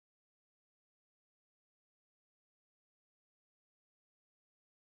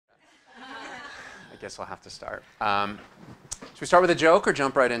guess I'll have to start. Should we start with a joke or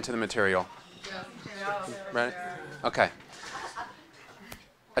jump right into the material? Right? Okay.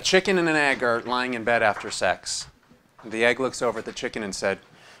 A chicken and an egg are lying in bed after sex. The egg looks over at the chicken and said,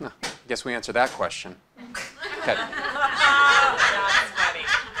 "I guess we answered that question." Okay.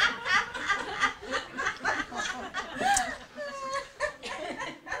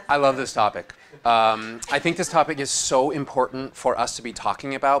 I love this topic. I think this topic is so important for us to be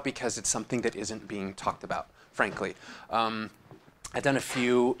talking about because it's something that isn't being talked about, frankly. I've done a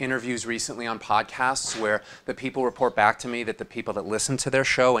few interviews recently on podcasts where the people report back to me that the people that listen to their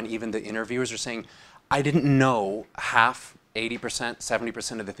show and even the interviewers are saying, I didn't know half, 80%,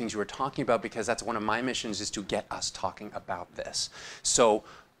 70% of the things you were talking about because that's one of my missions is to get us talking about this. So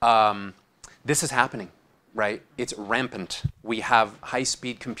this is happening. Right? It's rampant. We have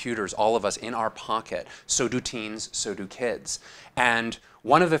high-speed computers, all of us, in our pocket. So do teens, so do kids. And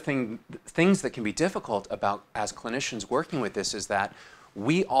one of the things that can be difficult about, as clinicians working with this, is that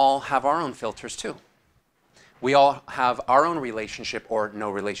we all have our own filters too. We all have our own relationship or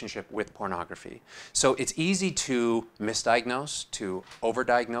no relationship with pornography. So it's easy to misdiagnose, to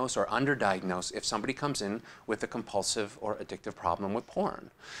overdiagnose, or underdiagnose if somebody comes in with a compulsive or addictive problem with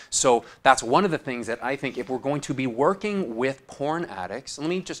porn. So that's one of the things that I think if we're going to be working with porn addicts, let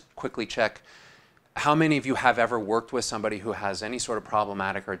me just quickly check how many of you have ever worked with somebody who has any sort of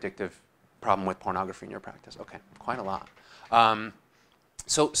problematic or addictive problem with pornography in your practice? Okay, quite a lot.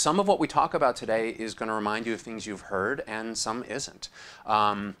 So some of what we talk about today is going to remind you of things you've heard, and some isn't.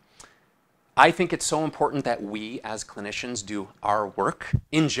 I think it's so important that we, as clinicians, do our work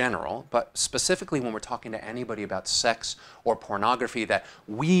in general, but specifically when we're talking to anybody about sex or pornography, that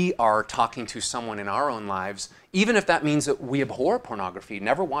we are talking to someone in our own lives, even if that means that we abhor pornography,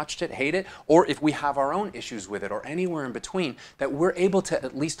 never watched it, hate it, or if we have our own issues with it, or anywhere in between, that we're able to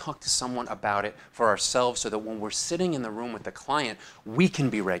at least talk to someone about it for ourselves so that when we're sitting in the room with the client, we can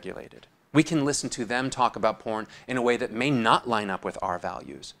be regulated. We can listen to them talk about porn in a way that may not line up with our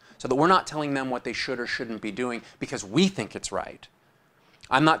values, so that we're not telling them what they should or shouldn't be doing because we think it's right.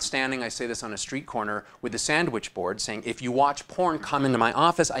 I'm not standing, I say this, on a street corner with a sandwich board saying, if you watch porn, come into my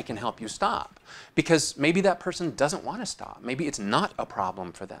office, I can help you stop. Because maybe that person doesn't want to stop. Maybe it's not a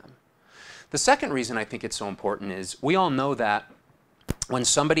problem for them. The second reason I think it's so important is we all know that when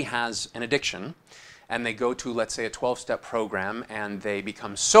somebody has an addiction, and they go to, let's say, a 12-step program, and they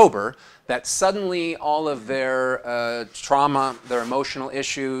become sober, that suddenly all of their trauma, their emotional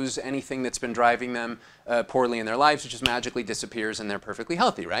issues, anything that's been driving them poorly in their lives, just magically disappears and they're perfectly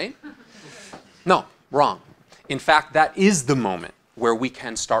healthy, right? No, wrong. In fact, that is the moment where we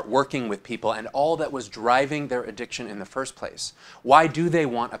can start working with people and all that was driving their addiction in the first place. Why do they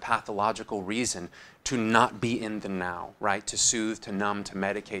want a pathological reason to not be in the now, right? To soothe, to numb, to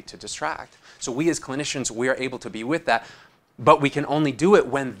medicate, to distract. So we as clinicians, we are able to be with that, but we can only do it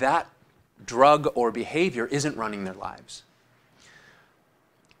when that drug or behavior isn't running their lives.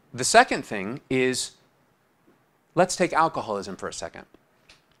 The second thing is, let's take alcoholism for a second.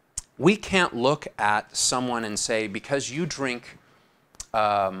 We can't look at someone and say, because you drink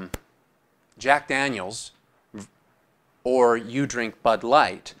Jack Daniels or you drink Bud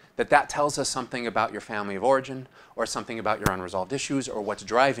Light, that tells us something about your family of origin or something about your unresolved issues or what's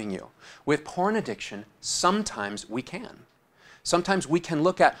driving you. With porn addiction, sometimes we can. Sometimes we can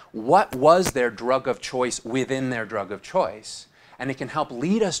look at what was their drug of choice within their drug of choice, and it can help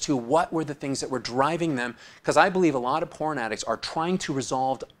lead us to what were the things that were driving them, because I believe a lot of porn addicts are trying to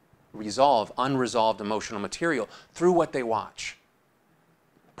resolve unresolved emotional material through what they watch.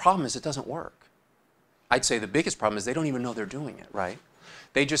 Problem is, it doesn't work. I'd say the biggest problem is they don't even know they're doing it, right?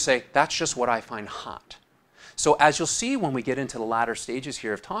 They just say, that's just what I find hot. So as you'll see when we get into the latter stages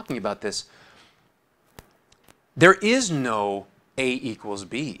here of talking about this, there is no A equals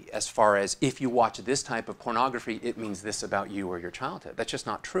B as far as if you watch this type of pornography, it means this about you or your childhood. That's just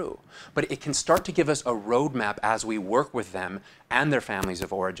not true. But it can start to give us a roadmap as we work with them and their families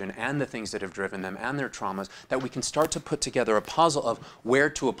of origin and the things that have driven them and their traumas, that we can start to put together a puzzle of where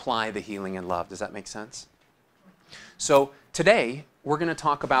to apply the healing and love. Does that make sense? So today, we're going to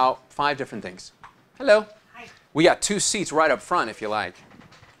talk about 5 different things. Hello. Hi. We got 2 seats right up front if you like.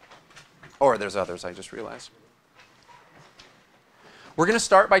 Or there's others, I just realized. We're going to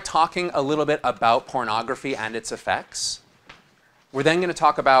start by talking a little bit about pornography and its effects. We're then going to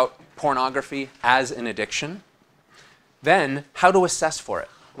talk about pornography as an addiction. Then, how to assess for it.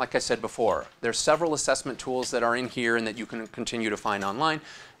 Like I said before, there's several assessment tools that are in here and that you can continue to find online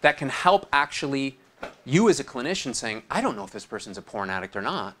that can help actually you as a clinician saying, I don't know if this person's a porn addict or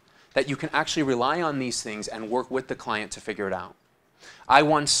not, that you can actually rely on these things and work with the client to figure it out. I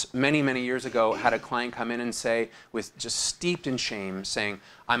once, many, many years ago, had a client come in and say, with just steeped in shame, saying,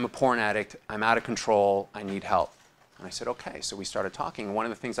 I'm a porn addict, I'm out of control, I need help. And I said, okay. So we started talking. And one of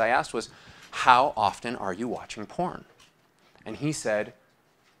the things I asked was, how often are you watching porn? And he said,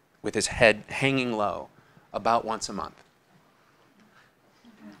 with his head hanging low, about once a month.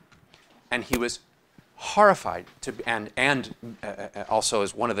 And he was horrified to, and also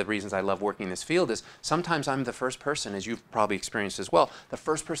is one of the reasons I love working in this field is sometimes I'm the first person, as you've probably experienced as well, the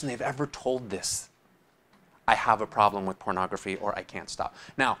first person they've ever told this, I have a problem with pornography or I can't stop.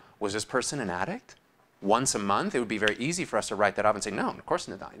 Now, was this person an addict? Once a month, it would be very easy for us to write that up and say, no, of course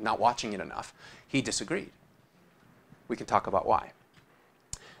not watching it enough. He disagreed. We can talk about why.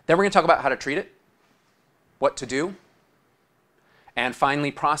 Then we're going to talk about how to treat it, what to do, and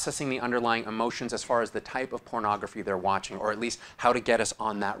finally processing the underlying emotions as far as the type of pornography they're watching, or at least how to get us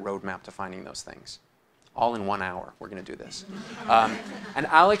on that roadmap to finding those things. All in 1 hour, we're going to do this. And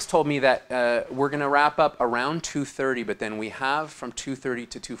Alex told me that we're going to wrap up around 2:30, but then we have from 2:30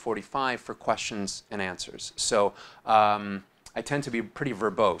 to 2:45 for questions and answers. So I tend to be pretty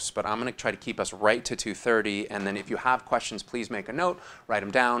verbose, but I'm going to try to keep us right to 2:30, and then if you have questions, please make a note, write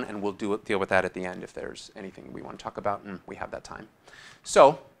them down, and we'll deal with that at the end if there's anything we want to talk about, and we have that time.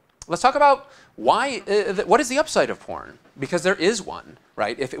 So let's talk about why, what is the upside of porn? Because there is one,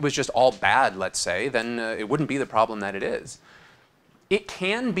 right? If it was just all bad, let's say, then it wouldn't be the problem that it is. It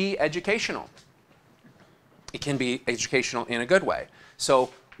can be educational. It can be educational in a good way. So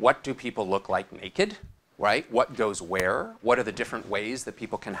what do people look like naked, right? What goes where? What are the different ways that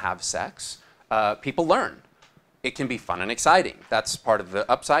people can have sex? People learn. It can be fun and exciting. That's part of the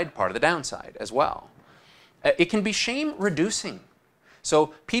upside, part of the downside as well. It can be shame-reducing.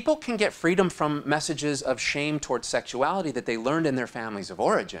 So people can get freedom from messages of shame towards sexuality that they learned in their families of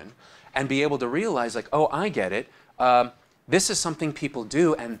origin and be able to realize, like, oh, I get it. This is something people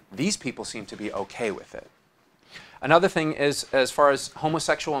do, and these people seem to be okay with it. Another thing is, as far as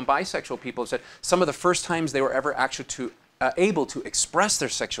homosexual and bisexual people have said, some of the first times they were ever actually able to express their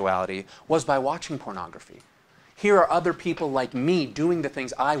sexuality was by watching pornography. Here are other people like me doing the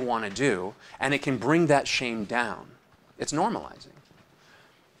things I want to do, and it can bring that shame down. It's normalizing.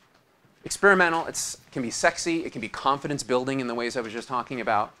 Experimental, it can be sexy, it can be confidence building in the ways I was just talking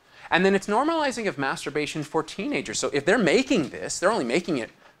about. And then it's normalizing of masturbation for teenagers. So if they're making this, they're only making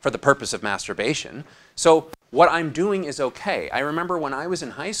it for the purpose of masturbation. So what I'm doing is okay. I remember when I was in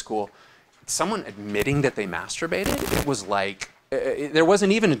high school, someone admitting that they masturbated, it was like, there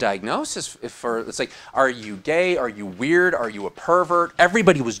wasn't even a diagnosis for, it's like, are you gay? Are you weird? Are you a pervert?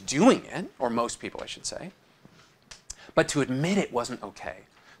 Everybody was doing it, or most people, I should say. But to admit it wasn't okay.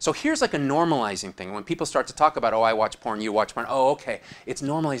 So here's like a normalizing thing. When people start to talk about, oh, I watch porn, you watch porn, oh, okay. It's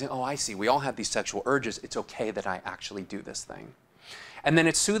normalizing, oh, I see. We all have these sexual urges. It's okay that I actually do this thing. And then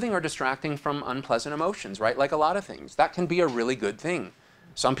it's soothing or distracting from unpleasant emotions, right? Like a lot of things. That can be a really good thing.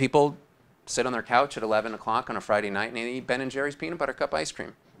 Some people sit on their couch at 11 o'clock on a Friday night and they eat Ben & Jerry's peanut butter cup ice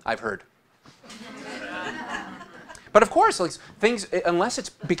cream. I've heard. But of course, like, things, unless it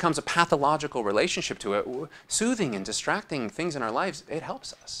becomes a pathological relationship to it, soothing and distracting things in our lives, it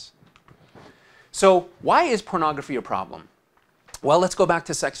helps us. So why is pornography a problem? Well, let's go back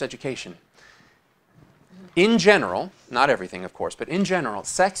to sex education. In general, not everything, of course, but in general,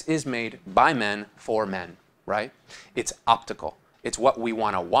 sex is made by men for men, right? It's optical. It's what we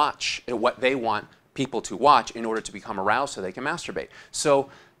want to watch, what they want people to watch in order to become aroused so they can masturbate. So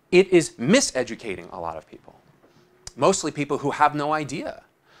it is miseducating a lot of people. Mostly people who have no idea.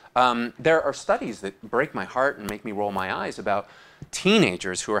 There are studies that break my heart and make me roll my eyes about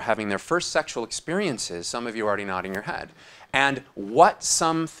teenagers who are having their first sexual experiences. Some of you are already nodding your head. And what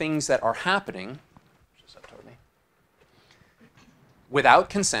some things that are happening, just up toward me, without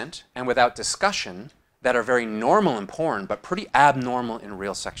consent and without discussion that are very normal in porn, but pretty abnormal in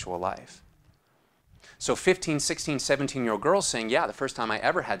real sexual life. So 15, 16, 17-year-old girls saying, yeah, the first time I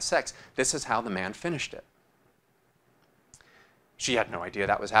ever had sex, this is how the man finished it. She had no idea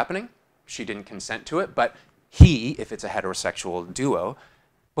that was happening. She didn't consent to it, but he, if it's a heterosexual duo,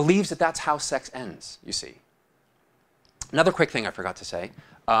 believes that that's how sex ends, you see. Another quick thing I forgot to say.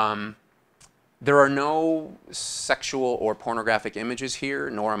 There are no sexual or pornographic images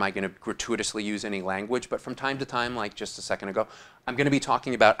here, nor am I going to gratuitously use any language, but from time to time, like just a second ago, I'm going to be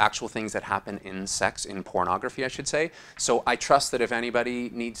talking about actual things that happen in sex, in pornography, I should say. So I trust that if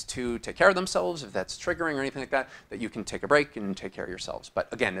anybody needs to take care of themselves, if that's triggering or anything like that, that you can take a break and take care of yourselves.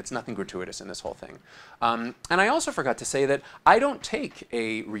 But again, it's nothing gratuitous in this whole thing. And I also forgot to say that I don't take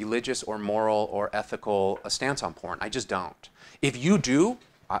a religious or moral or ethical stance on porn. I just don't. If you do,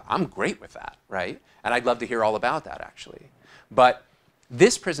 I'm great with that, right? And I'd love to hear all about that, actually. But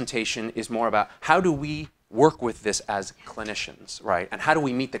this presentation is more about how do we work with this as clinicians, right? And how do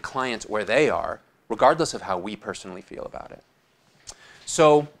we meet the clients where they are, regardless of how we personally feel about it.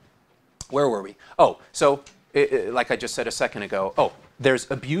 So where were we? Oh, so like I just said a second ago,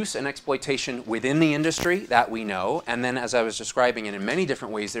 there's abuse and exploitation within the industry that we know. And then as I was describing it in many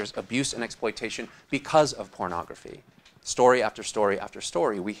different ways, there's abuse and exploitation because of pornography. Story after story after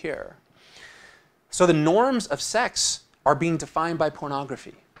story we hear. So the norms of sex are being defined by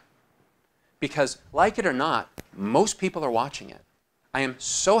pornography. Because like it or not, most people are watching it. I am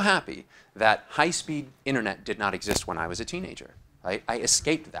so happy that high-speed internet did not exist when I was a teenager. Right? I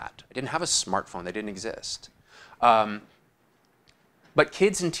escaped that. I didn't have a smartphone. They didn't exist. But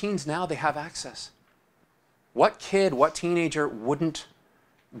kids and teens now, they have access. What kid, what teenager wouldn't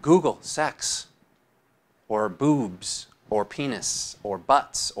Google sex or boobs or penis or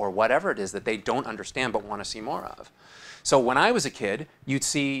butts or whatever it is that they don't understand but want to see more of? So when I was a kid, you'd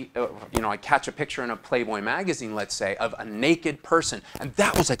see, I'd catch a picture in a Playboy magazine, let's say, of a naked person. And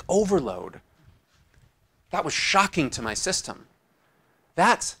that was like overload. That was shocking to my system.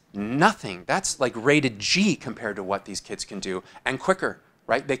 That's nothing. That's like rated G compared to what these kids can do, and quicker,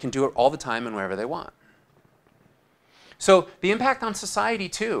 right? They can do it all the time and wherever they want. So the impact on society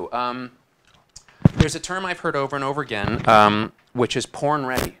too. There's a term I've heard over and over again, which is porn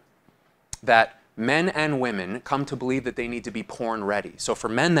ready. That men and women come to believe that they need to be porn ready. So for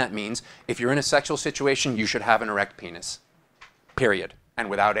men, that means if you're in a sexual situation, you should have an erect penis, period, and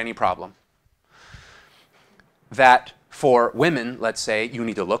without any problem. That for women, let's say, you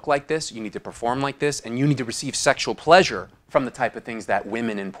need to look like this, you need to perform like this, and you need to receive sexual pleasure from the type of things that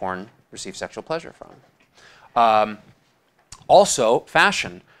women in porn receive sexual pleasure from. Also,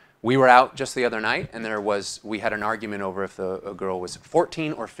 fashion. We were out just the other night, and we had an argument over if a girl was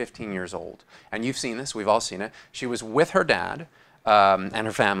 14 or 15 years old. And you've seen this, we've all seen it. She was with her dad, and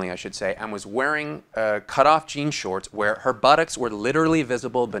her family, I should say, and was wearing cut-off jean shorts where her buttocks were literally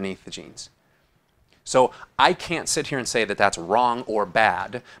visible beneath the jeans. So I can't sit here and say that that's wrong or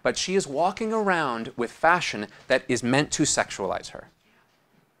bad, but she is walking around with fashion that is meant to sexualize her.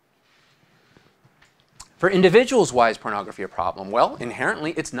 For individuals, why is pornography a problem? Well,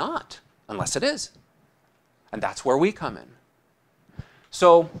 inherently it's not, unless it is. And that's where we come in.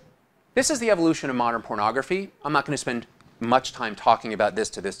 So this is the evolution of modern pornography. I'm not going to spend much time talking about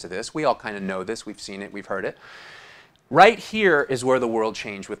this to this to this. We all kind of know this. We've seen it. We've heard it. Right here is where the world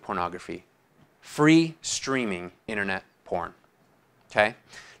changed with pornography. Free streaming internet porn. Okay?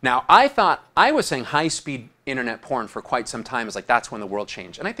 Now, I was saying high-speed internet porn for quite some time. It's like that's when the world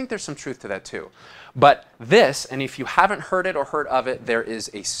changed. And I think there's some truth to that too. But this, and if you haven't heard it or heard of it, there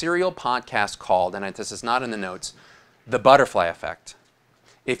is a serial podcast called, and this is not in the notes, The Butterfly Effect.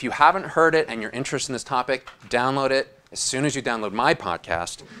 If you haven't heard it and you're interested in this topic, download it. As soon as you download my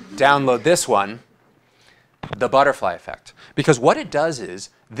podcast, download this one, The Butterfly Effect. Because what it does is,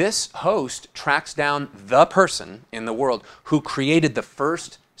 this host tracks down the person in the world who created the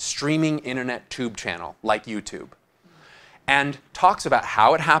first streaming internet tube channel, like YouTube, and talks about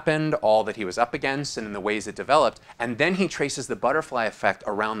how it happened, all that he was up against, and in the ways it developed. And then he traces the butterfly effect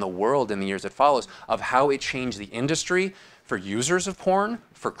around the world in the years that follows of how it changed the industry for users of porn,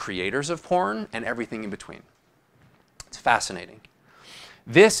 for creators of porn, and everything in between. It's fascinating.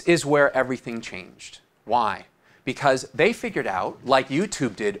 This is where everything changed. Why? Because they figured out, like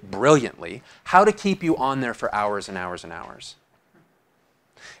YouTube did brilliantly, how to keep you on there for hours and hours and hours.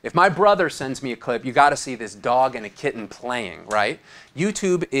 If my brother sends me a clip, you got to see this dog and a kitten playing, right?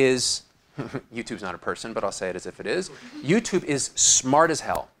 YouTube is, YouTube's not a person, but I'll say it as if it is. YouTube is smart as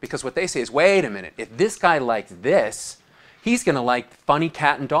hell, because what they say is, wait a minute, if this guy likes this, he's going to like funny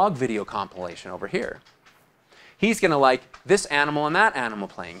cat and dog video compilation over here. He's going to like this animal and that animal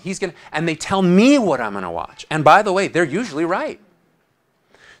playing. And they tell me what I'm going to watch. And by the way, they're usually right.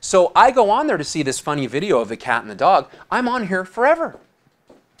 So I go on there to see this funny video of the cat and the dog. I'm on here forever.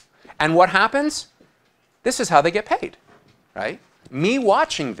 And what happens? This is how they get paid, right? Me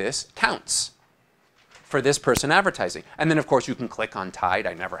watching this counts for this person advertising. And then, of course, you can click on Tide.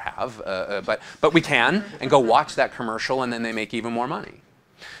 I never have, but we can, and go watch that commercial, and then they make even more money.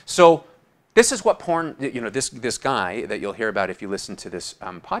 So this is what porn, this guy that you'll hear about if you listen to this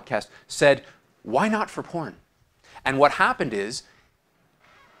podcast said, why not for porn? And what happened is,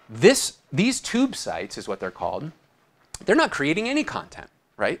 these tube sites is what they're called. They're not creating any content,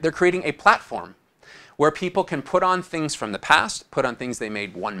 right? They're creating a platform where people can put on things from the past, put on things they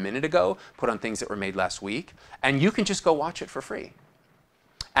made 1 minute ago, put on things that were made last week, and you can just go watch it for free.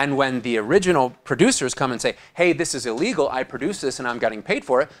 And when the original producers come and say, hey, this is illegal, I produced this and I'm getting paid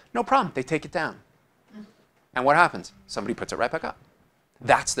for it, no problem, they take it down. And what happens? Somebody puts it right back up.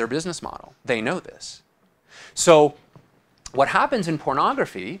 That's their business model. They know this. So what happens in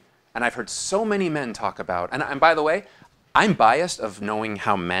pornography, and I've heard so many men talk about, and by the way, I'm biased of knowing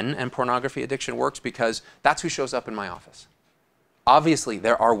how men and pornography addiction works because that's who shows up in my office. Obviously,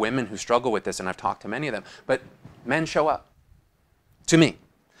 there are women who struggle with this, and I've talked to many of them, but men show up to me.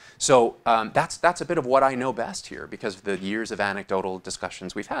 So that's a bit of what I know best here because of the years of anecdotal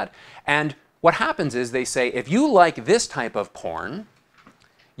discussions we've had. And what happens is they say, if you like this type of porn,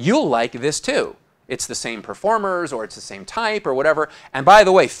 you'll like this too. It's the same performers or it's the same type or whatever. And by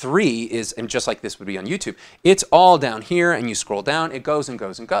the way, 3 is, and just like this would be on YouTube, it's all down here and you scroll down, it goes and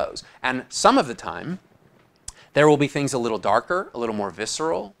goes and goes. And some of the time, there will be things a little darker, a little more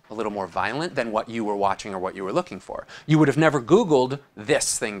visceral, a little more violent than what you were watching or what you were looking for. You would have never Googled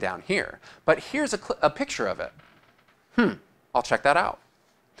this thing down here. But here's a picture of it. I'll check that out.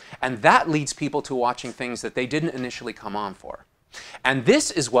 And that leads people to watching things that they didn't initially come on for. And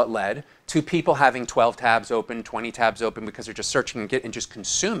this is what led to people having 12 tabs open, 20 tabs open, because they're just searching and just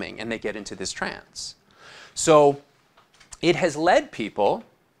consuming, and they get into this trance. So it has led people.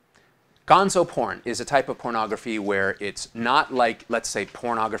 Gonzo porn is a type of pornography where it's not like, let's say,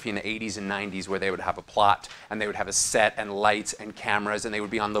 pornography in the 80s and 90s where they would have a plot and they would have a set and lights and cameras and they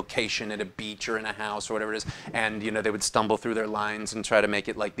would be on location at a beach or in a house or whatever it is, and they would stumble through their lines and try to make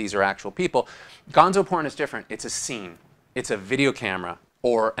it like these are actual people. Gonzo porn is different. It's a scene. It's a video camera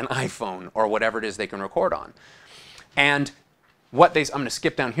or an iPhone or whatever it is they can record on. And I'm going to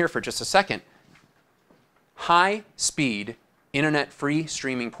skip down here for just a second. High-speed internet-free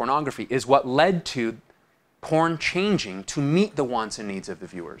streaming pornography is what led to porn changing to meet the wants and needs of the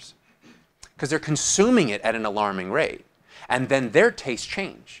viewers. Because they're consuming it at an alarming rate. And then their tastes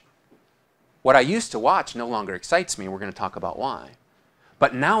change. What I used to watch no longer excites me. We're going to talk about why.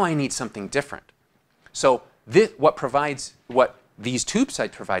 But now I need something different. So what these tube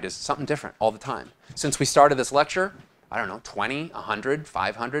sites provide is something different all the time. Since we started this lecture, I don't know, 20, 100,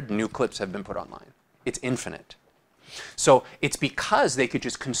 500 new clips have been put online. It's infinite. So it's because they could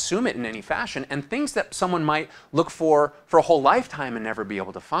just consume it in any fashion, and things that someone might look for a whole lifetime and never be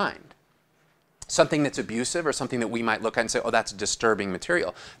able to find. Something that's abusive or something that we might look at and say, oh, that's disturbing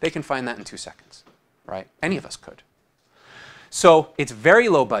material. They can find that in 2 seconds, right? Any of us could. So it's very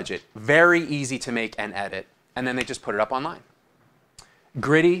low budget, very easy to make and edit, and then they just put it up online.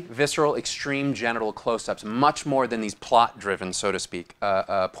 Gritty, visceral, extreme genital close-ups, much more than these plot-driven, so to speak,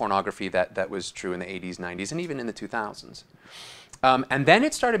 pornography that was true in the 80s, 90s, and even in the 2000s. And then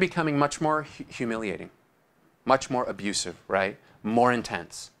it started becoming much more humiliating, much more abusive, right? More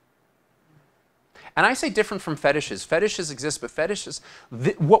intense. And I say different from fetishes. Fetishes exist, but fetishes,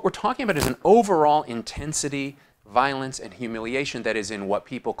 what we're talking about is an overall intensity, violence, and humiliation that is in what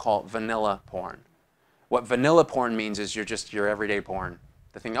people call vanilla porn. What vanilla porn means is your everyday porn.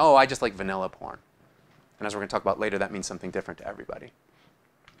 The thing, oh, I just like vanilla porn. And as we're going to talk about later, that means something different to everybody.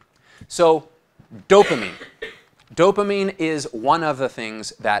 So dopamine. Dopamine is one of the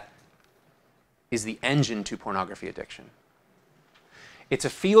things that is the engine to pornography addiction. It's a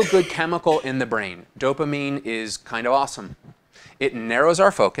feel-good chemical in the brain. Dopamine is kind of awesome. It narrows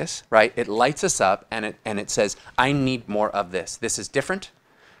our focus, right? It lights us up, and it says, I need more of this. This is different.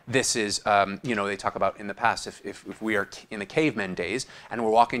 This is, they talk about in the past, if we are in the cavemen days and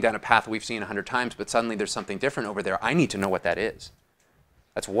we're walking down a path we've seen 100 times, but suddenly there's something different over there, I need to know what that is.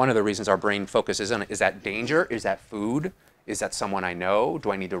 That's one of the reasons our brain focuses on it. Is that danger? Is that food? Is that someone I know?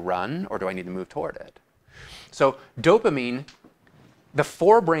 Do I need to run or do I need to move toward it? So dopamine, the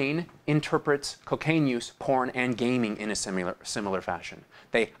forebrain interprets cocaine use, porn, and gaming in a similar fashion.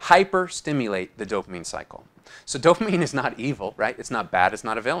 They hyper-stimulate the dopamine cycle. So dopamine is not evil, right? It's not bad, it's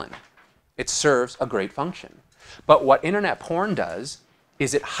not a villain. It serves a great function. But what internet porn does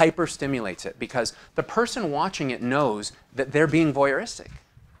is it hyper-stimulates it because the person watching it knows that they're being voyeuristic.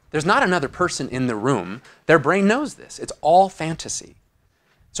 There's not another person in the room. Their brain knows this. It's all fantasy.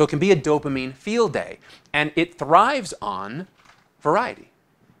 So it can be a dopamine field day. And it thrives on variety.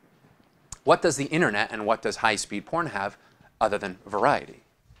 What does the internet and what does high-speed porn have other than variety?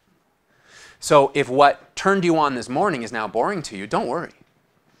 So if what turned you on this morning is now boring to you, don't worry,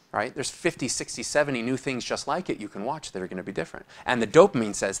 right? There's 50, 60, 70 new things just like it you can watch that are going to be different. And the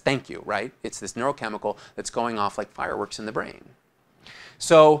dopamine says, thank you, right? It's this neurochemical that's going off like fireworks in the brain.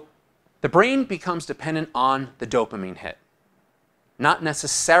 So the brain becomes dependent on the dopamine hit. Not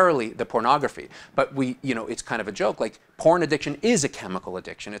necessarily the pornography, but it's kind of a joke. Like porn addiction is a chemical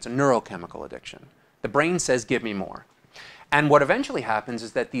addiction. It's a neurochemical addiction. The brain says, give me more. And what eventually happens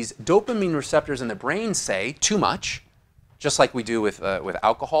is that these dopamine receptors in the brain say, too much, Just like we do with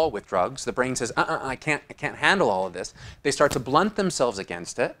alcohol, with drugs, the brain says, I can't handle all of this. They start to blunt themselves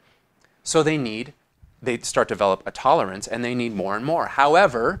against it, so they start to develop a tolerance, and they need more and more.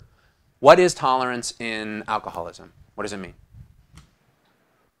 However, what is tolerance in alcoholism? What does it mean?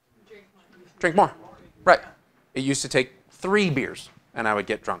 Drink more. Right. It used to take 3 beers, and I would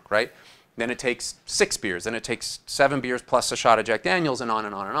get drunk, right? Then it takes 6 beers, then it takes 7 beers plus a shot of Jack Daniels, and on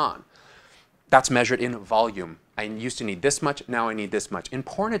and on and on. That's measured in volume. I used to need this much, now I need this much. In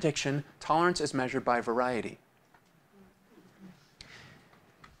porn addiction, tolerance is measured by variety.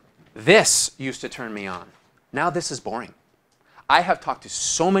 This used to turn me on. Now this is boring. I have talked to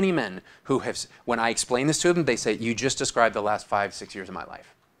so many men who have, when I explain this to them, they say, you just described the last 5, 6 years of my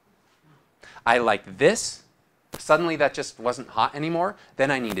life. I liked this, suddenly that just wasn't hot anymore, then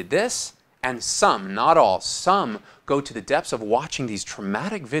I needed this, and some, not all, some go to the depths of watching these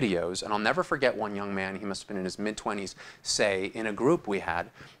traumatic videos, and I'll never forget one young man, he must have been in his mid-20s, say in a group we had,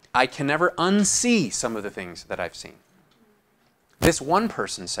 I can never unsee some of the things that I've seen. This one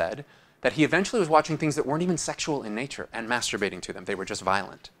person said that he eventually was watching things that weren't even sexual in nature and masturbating to them. They were just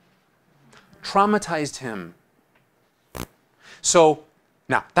violent. Traumatized him. So,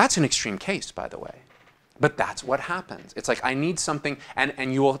 now, that's an extreme case, by the way. But that's what happens. It's like, I need something,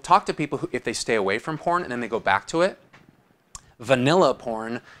 and you will talk to people who, if they stay away from porn and then they go back to it, vanilla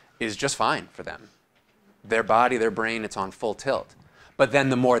porn is just fine for them. Their body, their brain, it's on full tilt. But then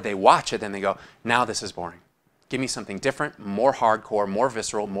the more they watch it, then they go, now this is boring. Give me something different, more hardcore, more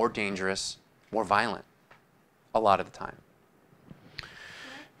visceral, more dangerous, more violent, a lot of the time.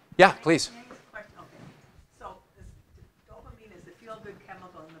 Yeah, please. So dopamine is the feel-good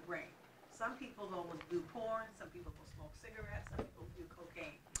chemical in the brain. Some people will do porn, some people will smoke cigarettes, some people do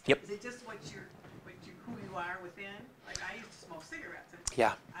cocaine. Yep. Is it just who you are within? Like I used to smoke cigarettes. And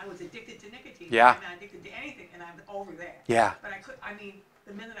yeah. I was addicted to nicotine. Yeah. I'm not addicted to anything, and I'm over that. Yeah. But I mean,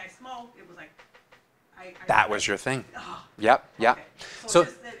 the minute I smoked, it was like, that was your thing. Oh, yep, yep. okay. So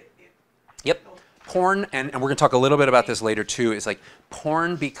yep. Porn, and we're going to talk a little bit about this later too, is like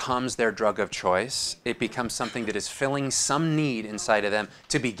porn becomes their drug of choice. It becomes something that is filling some need inside of them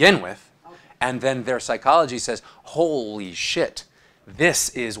to begin with. Okay. And then their psychology says, holy shit, this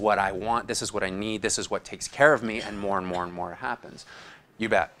is what I want, this is what I need, this is what takes care of me, and more and more and more happens. You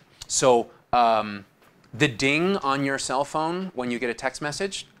bet. So the ding on your cell phone when you get a text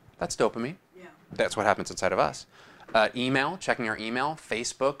message, that's dopamine. That's what happens inside of us. Email, checking our email,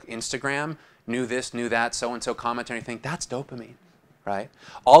 Facebook, Instagram, knew this, knew that, so-and-so comment or anything, that's dopamine, right?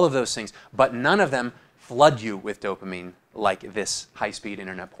 All of those things, but none of them flood you with dopamine like this high-speed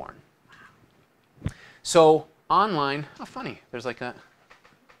internet porn. So online, oh funny, there's like a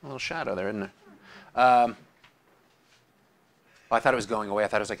little shadow there, isn't there? I thought it was going away. I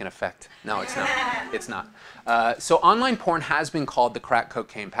thought it was like an effect. No, it's not. It's not. So online porn has been called the crack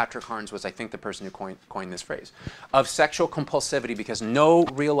cocaine. Patrick Carnes was, I think, the person who coined this phrase, of sexual compulsivity because no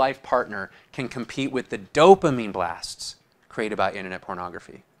real-life partner can compete with the dopamine blasts created by internet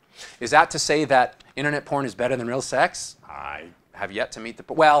pornography. Is that to say that internet porn is better than real sex? I have yet to meet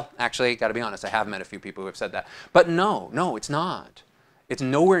the... Well, actually, got to be honest, I have met a few people who have said that. But no, it's not. It's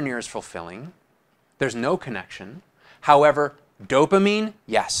nowhere near as fulfilling. There's no connection. However, dopamine,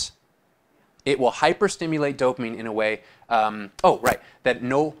 yes. It will hyperstimulate dopamine in a way, that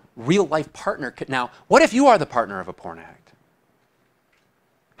no real-life partner could. Now, what if you are the partner of a porn addict?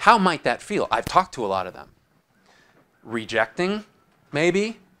 How might that feel? I've talked to a lot of them. Rejecting,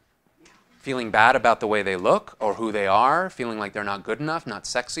 maybe. Feeling bad about the way they look or who they are. Feeling like they're not good enough, not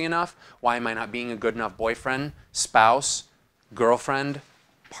sexy enough. Why am I not being a good enough boyfriend, spouse, girlfriend,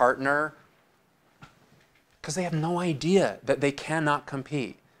 partner? Because they have no idea that they cannot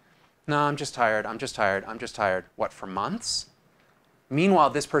compete. No, I'm just tired, I'm just tired, I'm just tired. What, for months?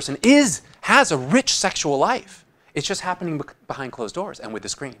 Meanwhile, this person has a rich sexual life. It's just happening behind closed doors and with the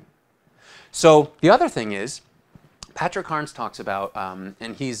screen. So the other thing is, Patrick Carnes talks about,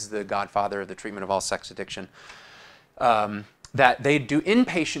 and he's the godfather of the treatment of all sex addiction, that they do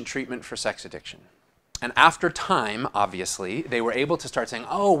inpatient treatment for sex addiction. And after time, obviously, they were able to start saying,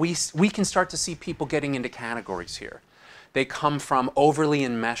 oh, we can start to see people getting into categories here. They come from overly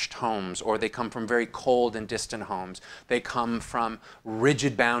enmeshed homes, or they come from very cold and distant homes. They come from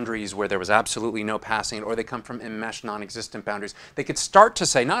rigid boundaries where there was absolutely no passing, or they come from enmeshed, non-existent boundaries. They could start to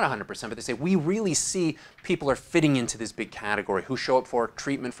say, not 100%, but they say, we really see people are fitting into this big category who show up for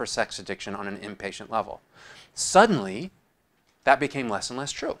treatment for sex addiction on an inpatient level. Suddenly, that became less and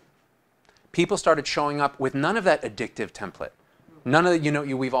less true. People started showing up with none of that addictive template. None of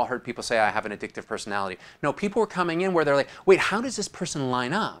the, we've all heard people say, I have an addictive personality. No, people were coming in where they're like, wait, how does this person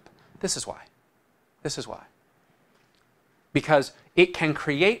line up? This is why. This is why. because it can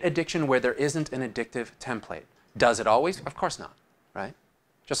create addiction where there isn't an addictive template. Does it always? Of course not, right?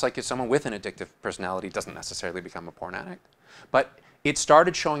 Just like if someone with an addictive personality doesn't necessarily become a porn addict. But it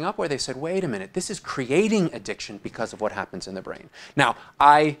started showing up where they said, wait a minute, this is creating addiction because of what happens in the brain. Now,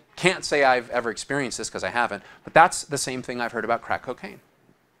 I can't say I've ever experienced this because I haven't, but that's the same thing I've heard about crack cocaine.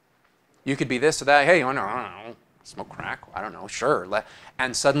 You could be this or that, hey, I don't know, smoke crack, I don't know, sure.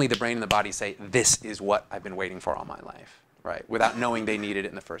 And suddenly the brain and the body say, this is what I've been waiting for all my life, right? Without knowing they needed it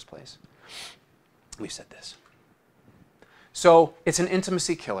in the first place. We've said this. So it's an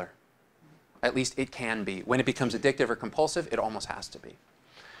intimacy killer. At least it can be. When it becomes addictive or compulsive, it almost has to be.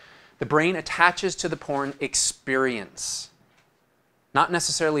 The brain attaches to the porn experience. Not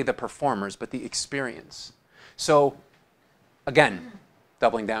necessarily the performers, but the experience. So, again,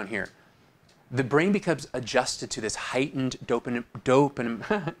 doubling down here. The brain becomes adjusted to this heightened dopamine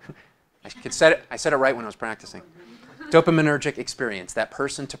I said it right when I was practicing. Dopaminergic experience that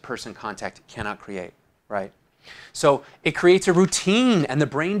person-to-person contact cannot create, right? So it creates a routine, and the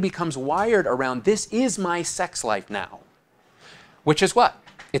brain becomes wired around, this is my sex life now. Which is what?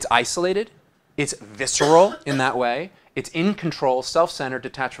 It's isolated, it's visceral in that way, it's in control, self-centered,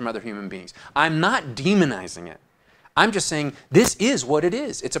 detached from other human beings. I'm not demonizing it. I'm just saying this is what it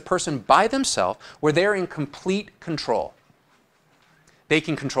is. It's a person by themselves where they're in complete control. They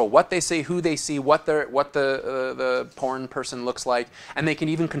can control what they say, who they see, what the porn person looks like, and they can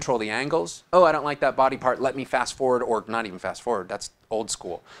even control the angles. Oh, I don't like that body part. Let me fast forward, or not even fast forward. That's old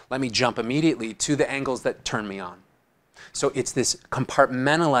school. Let me jump immediately to the angles that turn me on. So it's this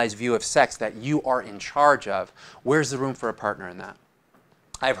compartmentalized view of sex that you are in charge of. Where's the room for a partner in that?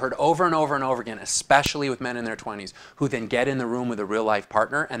 I've heard over and over and over again, especially with men in their 20s, who then get in the room with a real-life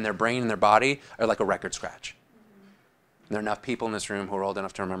partner, and their brain and their body are like a record scratch. There are enough people in this room who are old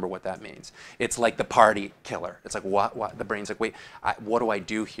enough to remember what that means. It's like the party killer. It's like, what? The brain's like, wait, what do I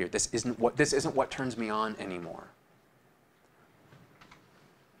do here? This isn't what turns me on anymore.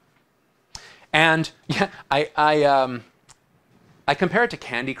 And yeah, I compare it to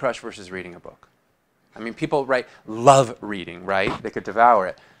Candy Crush versus reading a book. I mean, people love reading, right? They could devour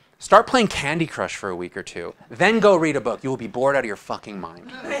it. Start playing Candy Crush for a week or two, then go read a book. You will be bored out of your fucking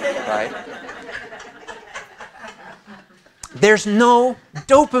mind, right? There's no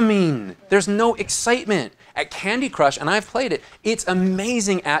dopamine. There's no excitement. At Candy Crush, and I've played it, it's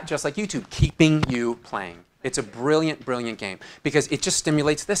amazing at, just like YouTube, keeping you playing. It's a brilliant, brilliant game because it just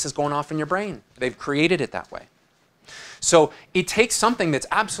stimulates this is going off in your brain. They've created it that way. So it takes something that's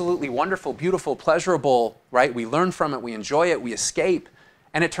absolutely wonderful, beautiful, pleasurable, right? We learn from it, we enjoy it, we escape,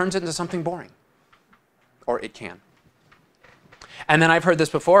 and it turns into something boring. Or it can. And then I've heard this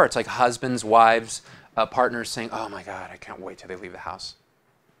before. It's like husbands, wives, partners saying, oh my God, I can't wait till they leave the house.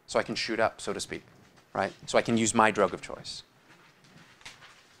 So I can shoot up, so to speak, right? So I can use my drug of choice.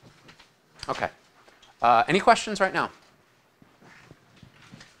 Okay. Any questions right now?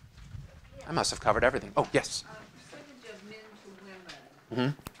 I must have covered everything. Oh, yes. Percentage of men to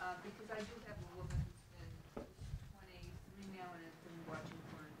women. Because I do have a woman who's been 23 now and has been watching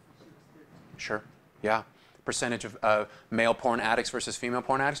porn since she was 13. Sure. Yeah. Percentage of male porn addicts versus female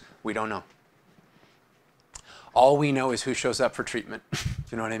porn addicts? We don't know. All we know is who shows up for treatment. Do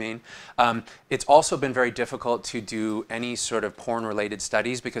you know what I mean? It's also been very difficult to do any sort of porn-related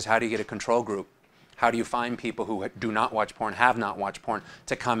studies because how do you get a control group? How do you find people who do not watch porn, have not watched porn,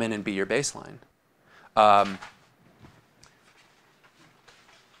 to come in and be your baseline?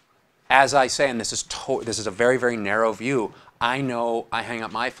 As I say, and this is a very, very narrow view, I know I hang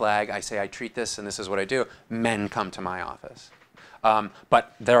up my flag, I say I treat this, and this is what I do. Men come to my office.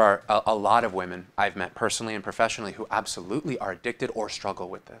 But there are a lot of women I've met personally and professionally who absolutely are addicted or struggle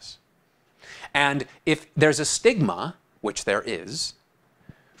with this. And if there's a stigma, which there is,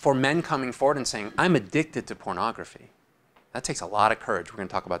 for men coming forward and saying, I'm addicted to pornography, that takes a lot of courage. We're going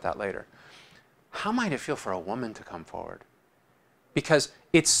to talk about that later. How might it feel for a woman to come forward? Because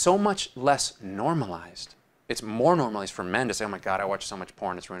it's so much less normalized. It's more normalized for men to say, oh my God, I watch so much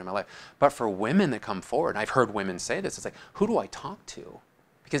porn, it's ruining my life. But for women that come forward, and I've heard women say this, it's like, who do I talk to?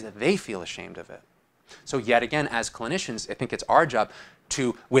 Because they feel ashamed of it. So yet again, as clinicians, I think it's our job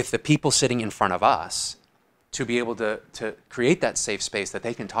to, with the people sitting in front of us, to be able to create that safe space that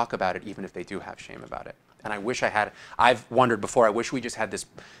they can talk about it even if they do have shame about it. And I wish I had, I've wondered before, I wish we just had this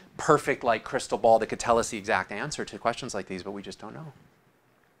perfect like crystal ball that could tell us the exact answer to questions like these, but we just don't know.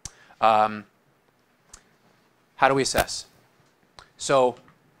 How do we assess? So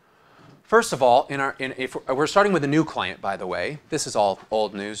first of all, if we're starting with a new client, by the way. This is all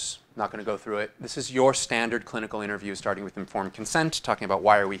old news. Not going to go through it. This is your standard clinical interview starting with informed consent, talking about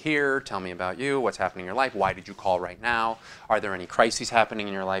why are we here, tell me about you, what's happening in your life, why did you call right now, are there any crises happening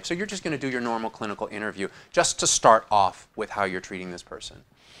in your life? So you're just going to do your normal clinical interview just to start off with how you're treating this person.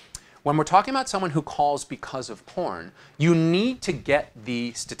 When we're talking about someone who calls because of porn, you need to get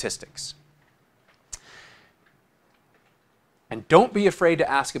the statistics. And don't be afraid to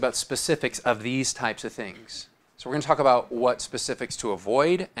ask about specifics of these types of things. So we're going to talk about what specifics to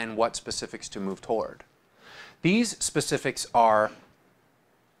avoid and what specifics to move toward. These specifics are,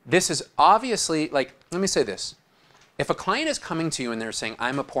 this is obviously, like, let me say this. If a client is coming to you and they're saying,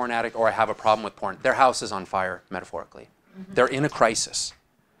 I'm a porn addict or I have a problem with porn, their house is on fire, metaphorically. They're in a crisis.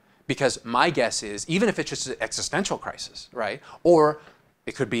 Because my guess is, even if it's just an existential crisis, right? Or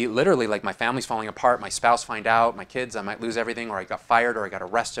it could be literally like my family's falling apart, my spouse find out, my kids, I might lose everything, or I got fired, or I got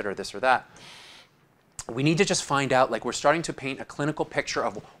arrested, or this or that. We need to just find out, like we're starting to paint a clinical picture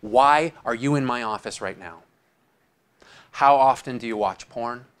of why are you in my office right now? How often do you watch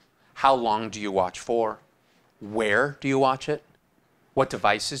porn? How long do you watch for? Where do you watch it? What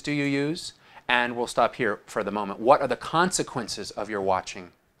devices do you use? And we'll stop here for the moment. What are the consequences of your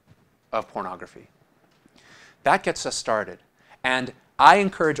watching of pornography? That gets us started. And I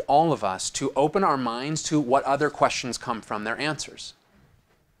encourage all of us to open our minds to what other questions come from their answers.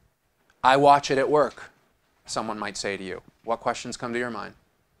 I watch it at work, someone might say to you. What questions come to your mind?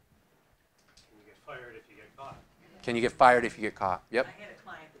 Can you get fired if you get caught? Can you get fired if you get caught? Yep. I had a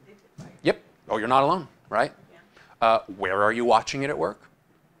client that did get fired. Yep. Oh, you're not alone, right? Yeah. Where are you watching it at work?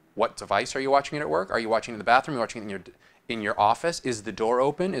 What device are you watching it at work? Are you watching it in the bathroom? Are you watching it in your office? Is the door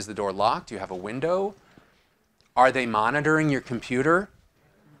open? Is the door locked? Do you have a window? Are they monitoring your computer?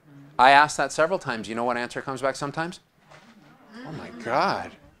 I asked that several times. You know what answer comes back sometimes? Oh my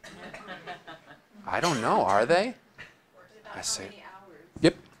God. I don't know. Are they? I say,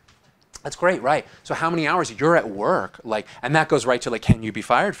 yep. That's great, right? So how many hours you're at work, like, and that goes right to like, can you be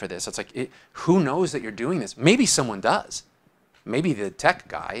fired for this? It's like, who knows that you're doing this? Maybe someone does. Maybe the tech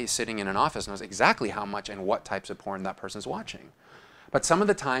guy sitting in an office knows exactly how much and what types of porn that person's watching. But some of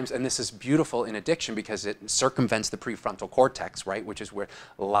the times, and this is beautiful in addiction because it circumvents the prefrontal cortex, right? Which is where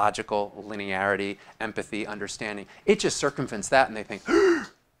logical, linearity, empathy, understanding, it just circumvents that and they think,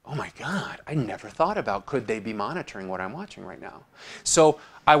 oh my God, I never thought about could they be monitoring what I'm watching right now? So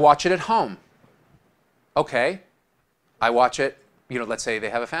I watch it at home. Okay. I watch it, you know, let's say they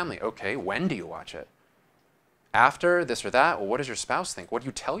have a family. Okay, when do you watch it? After this or that? Well, what does your spouse think? What do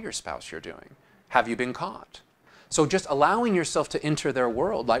you tell your spouse you're doing? Have you been caught? So just allowing yourself to enter their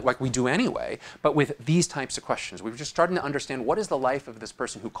world, like we do anyway, but with these types of questions. We're just starting to understand what is the life of this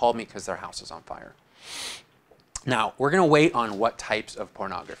person who called me because their house is on fire. Now, we're going to wait on what types of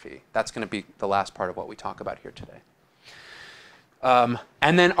pornography. That's going to be the last part of what we talk about here today.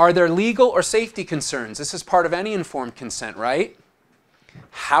 And then, are there legal or safety concerns? This is part of any informed consent, right?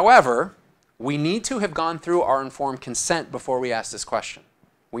 However, we need to have gone through our informed consent before we ask this question.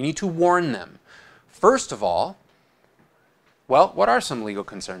 We need to warn them. First of all, well, what are some legal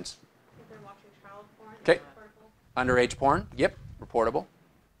concerns? If they're watching child porn, Okay. reportable. Underage porn? Yep, reportable.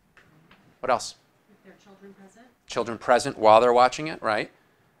 What else? If there are children present. Children present while they're watching it, right?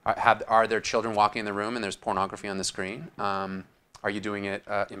 Are there children walking in the room and there's pornography on the screen? Are you doing it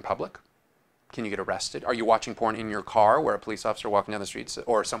in public? Can you get arrested? Are you watching porn in your car where a police officer walking down the streets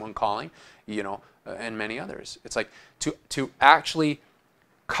or someone calling? You know, and many others. It's like to actually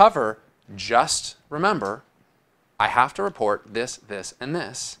cover, just remember, I have to report this, this, and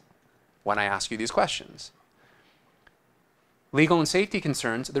this when I ask you these questions. Legal and safety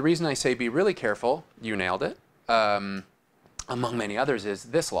concerns, the reason I say be really careful, you nailed it, among many others, is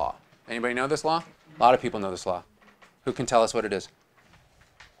this law. Anybody know this law? A lot of people know this law. Who can tell us what it is?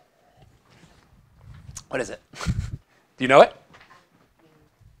 What is it? Do you know it?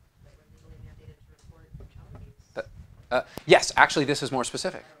 Yes, actually this is more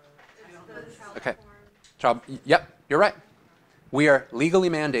specific. Okay. Yep, you're right. We are legally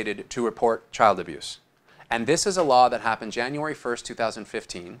mandated to report child abuse. And this is a law that happened January 1st,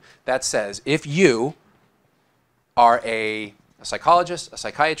 2015 that says if you are a psychologist, a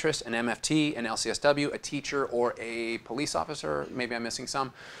psychiatrist, an MFT, an LCSW, a teacher, or a police officer, maybe I'm missing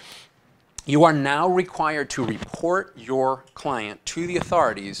some, you are now required to report your client to the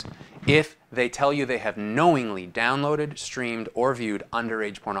authorities if they tell you they have knowingly downloaded, streamed, or viewed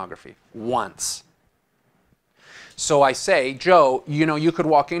underage pornography once. So I say, Joe, you know, you could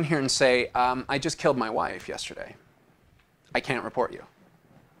walk in here and say, I just killed my wife yesterday. I can't report you,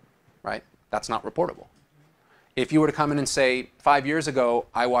 right? That's not reportable. If you were to come in and say, 5 years ago,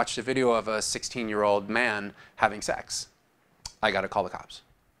 I watched a video of a 16-year-old man having sex, I got to call the cops.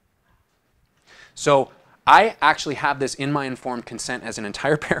 So I actually have this in my informed consent as an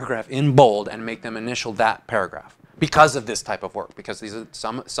entire paragraph in bold and make them initial that paragraph because of this type of work, because these are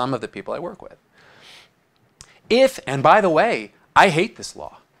some of the people I work with. If, and by the way, I hate this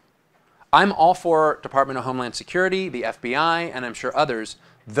law. I'm all for Department of Homeland Security, the FBI, and I'm sure others.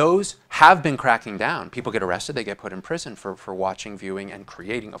 Those have been cracking down. People get arrested, they get put in prison for watching, viewing, and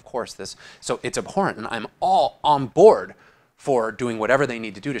creating, of course, this. So it's abhorrent, and I'm all on board for doing whatever they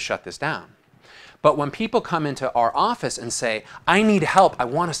need to do to shut this down. But when people come into our office and say, I need help, I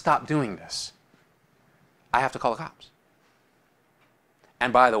want to stop doing this, I have to call the cops.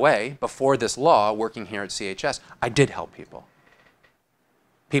 And by the way, before this law, working here at CHS, I did help people.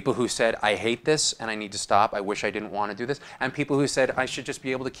 People who said, I hate this and I need to stop, I wish I didn't want to do this, and people who said, I should just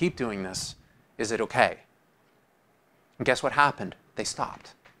be able to keep doing this. Is it okay? And guess what happened? They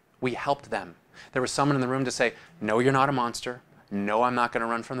stopped. We helped them. There was someone in the room to say, no, you're not a monster. No, I'm not going to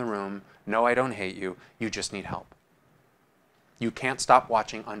run from the room. No, I don't hate you. You just need help. You can't stop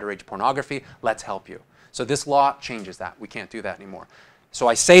watching underage pornography. Let's help you. So this law changes that. We can't do that anymore. So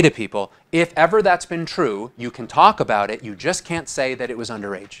I say to people, if ever that's been true, you can talk about it. You just can't say that it was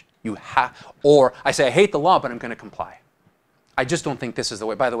underage. Or I say, I hate the law, but I'm going to comply. I just don't think this is the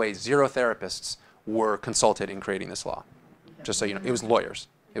way. By the way, 0 therapists were consulted in creating this law. Just so you know, it was lawyers.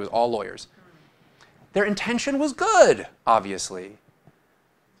 It was all lawyers. Their intention was good, obviously.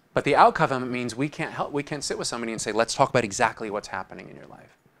 But the outcome of it means we can't help. We can't sit with somebody and say, let's talk about exactly what's happening in your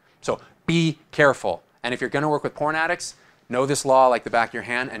life. So be careful. And if you're going to work with porn addicts, know this law like the back of your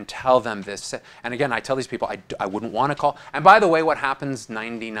hand and tell them this. And again, I tell these people I wouldn't want to call. And by the way, what happens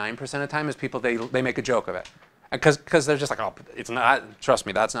 99% of the time is people, they make a joke of it. Because they're just like, oh, it's not, trust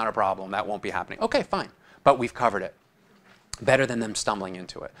me, that's not a problem. That won't be happening. Okay, fine. But we've covered it. Better than them stumbling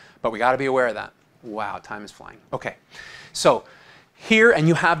into it. But we got to be aware of that. Wow, time is flying. Okay. So here, and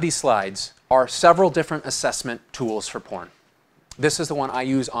you have these slides, are several different assessment tools for porn. This is the one I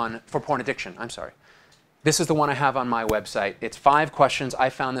use for porn addiction. I'm sorry. This is the one I have on my website. It's 5 questions. I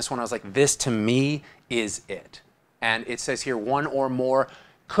found this one. I was like, this to me is it. And it says here 1 or more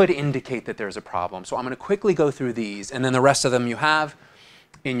could indicate that there's a problem. So I'm going to quickly go through these, and then the rest of them you have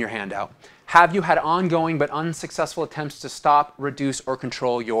in your handout. Have you had ongoing but unsuccessful attempts to stop, reduce, or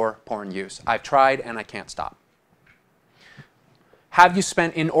control your porn use? I've tried and I can't stop. Have you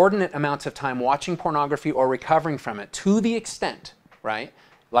spent inordinate amounts of time watching pornography or recovering from it to the extent, right,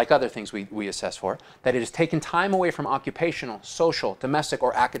 like other things we assess for, that it has taken time away from occupational, social, domestic,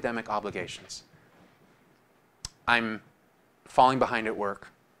 or academic obligations? I'm falling behind at work.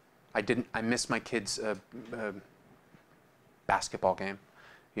 I missed my kid's basketball game.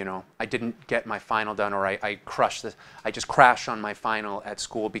 You know, I didn't get my final done, or I crushed this. I just crashed on my final at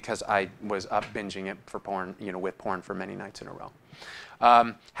school because I was up binging it for porn, you know, with porn for many nights in a row.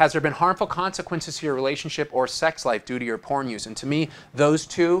 Has there been harmful consequences to your relationship or sex life due to your porn use? And to me, those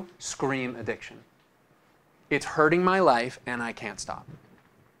two scream addiction. It's hurting my life and I can't stop.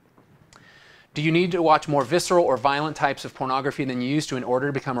 Do you need to watch more visceral or violent types of pornography than you used to in order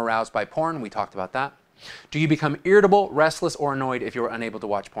to become aroused by porn? We talked about that. Do you become irritable, restless, or annoyed if you're unable to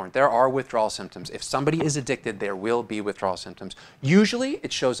watch porn? There are withdrawal symptoms. If somebody is addicted, there will be withdrawal symptoms. Usually,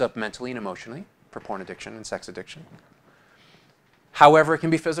 it shows up mentally and emotionally for porn addiction and sex addiction. However, it can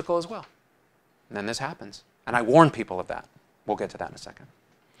be physical as well. And then this happens. And I warn people of that. We'll get to that in a second.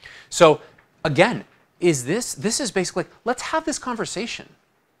 So, again, this is basically, let's have this conversation,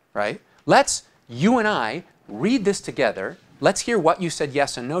 right? Let's, you and I, read this together. Let's hear what you said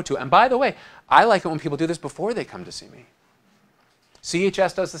yes and no to. And by the way, I like it when people do this before they come to see me.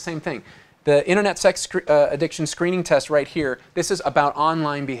 CHS does the same thing. The Internet Sex Addiction Screening Test right here, this is about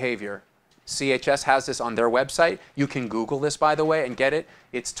online behavior. CHS has this on their website. You can Google this, by the way, and get it.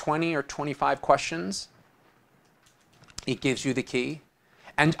 It's 20 or 25 questions. It gives you the key.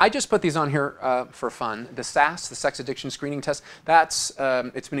 And I just put these on here for fun. The SAS, the Sex Addiction Screening Test,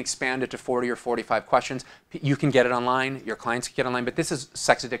 it's been expanded to 40 or 45 questions. You can get it online. Your clients can get it online. But this is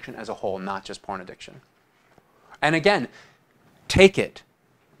sex addiction as a whole, not just porn addiction. And again, take it.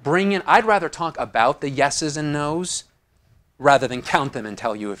 Bring in, I'd rather talk about the yeses and nos rather than count them and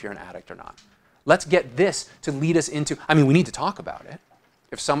tell you if you're an addict or not. Let's get this to lead us into, I mean, we need to talk about it.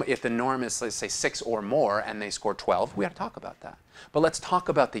 If the norm is, let's say, 6 or more and they score 12, we got to talk about that. But let's talk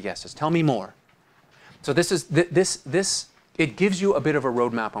about the yeses. Tell me more. So this is, it gives you a bit of a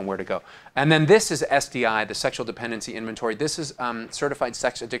roadmap on where to go. And then this is SDI, the Sexual Dependency Inventory. This is certified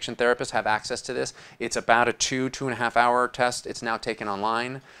sex addiction therapists have access to this. It's about a 2.5 hour test. It's now taken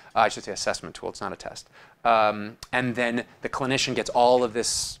online. I should say assessment tool. It's not a test. And then the clinician gets all of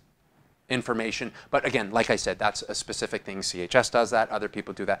this information. But again, like I said, that's a specific thing. CHS does that. Other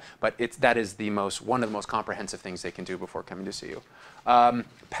people do that. But that is one of the most comprehensive things they can do before coming to see you.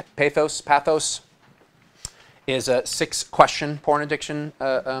 Pathos is a 6-question porn addiction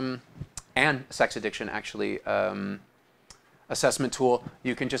and sex addiction, actually, assessment tool.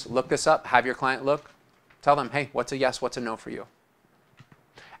 You can just look this up, have your client look, tell them, hey, what's a yes, what's a no for you?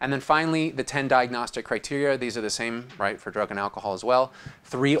 And then finally, the 10 diagnostic criteria. These are the same, right, for drug and alcohol as well.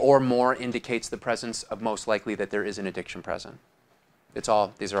 3 or more indicates the presence of most likely that there is an addiction present.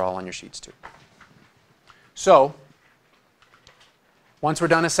 These are all on your sheets too. So, once we're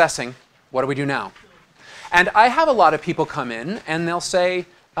done assessing, what do we do now? And I have a lot of people come in and they'll say,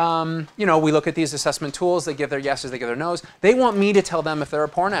 you know, we look at these assessment tools, they give their yeses, they give their nos. They want me to tell them if they're a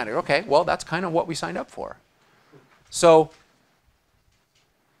porn addict. Okay, well, that's kind of what we signed up for. So,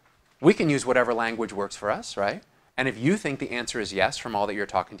 we can use whatever language works for us, right? And if you think the answer is yes from all that you're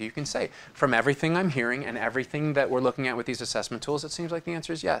talking to, you can say, from everything I'm hearing and everything that we're looking at with these assessment tools, it seems like the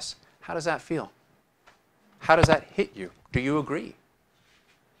answer is yes. How does that feel? How does that hit you? Do you agree?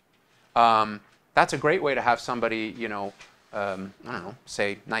 That's a great way to have somebody, you know, I don't know,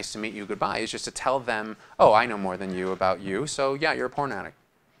 say, nice to meet you, goodbye, is just to tell them, oh, I know more than you about you, so yeah, you're a porn addict.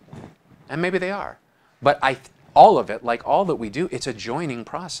 And maybe they are. But all of it, like all that we do, it's a joining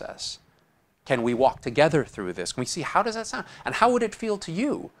process. Can we walk together through this? Can we see how does that sound? And how would it feel to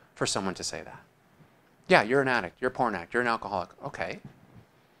you for someone to say that? Yeah, you're an addict, you're a porn addict, you're an alcoholic. Okay.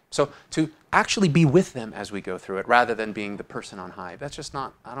 So to actually be with them as we go through it rather than being the person on high, that's just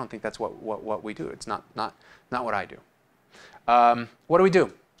not, I don't think that's what we do. It's not what I do. What do we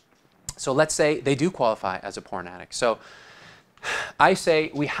do? So let's say they do qualify as a porn addict. So I say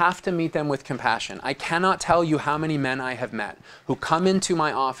we have to meet them with compassion. I cannot tell you how many men I have met who come into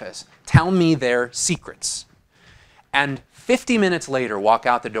my office, tell me their secrets, and 50 minutes later walk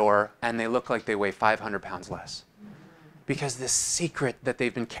out the door and they look like they weigh 500 pounds less. Because this secret that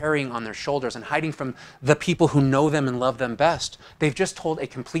they've been carrying on their shoulders and hiding from the people who know them and love them best, they've just told a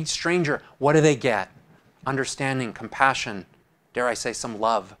complete stranger, what do they get? Understanding, compassion, dare I say some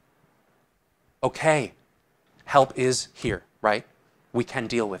love. Okay, help is here. Right? We can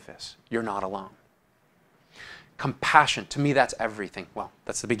deal with this. You're not alone. Compassion, to me, that's everything. Well,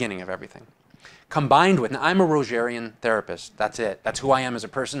 that's the beginning of everything. Combined with, now I'm a Rogerian therapist. That's it. That's who I am as a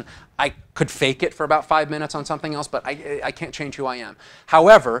person. I could fake it for about 5 minutes on something else, but I can't change who I am.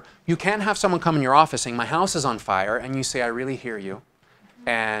 However, you can have someone come in your office saying, my house is on fire, and you say, I really hear you.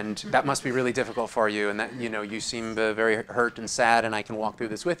 And that must be really difficult for you, and that, you know, you seem very hurt and sad, and I can walk through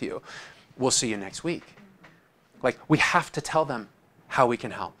this with you. We'll see you next week. Like, we have to tell them how we can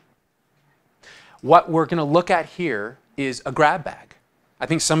help. What we're going to look at here is a grab bag. I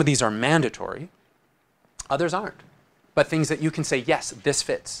think some of these are mandatory. Others aren't. But things that you can say, yes, this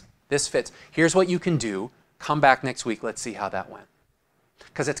fits. This fits. Here's what you can do. Come back next week. Let's see how that went.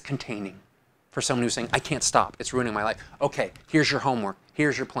 Because it's containing for someone who's saying, I can't stop. It's ruining my life. Okay, here's your homework.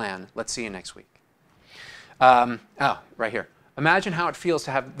 Here's your plan. Let's see you next week. Oh, right here. Imagine how it feels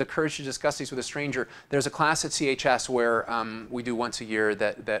to have the courage to discuss these with a stranger. There's a class at CHS where we do once a year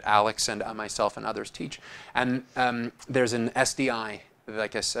that Alex and myself and others teach. And there's an SDI,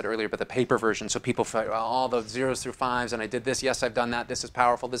 like I said earlier, but the paper version. So people find all the 0s through 5s, and I did this, yes, I've done that, this is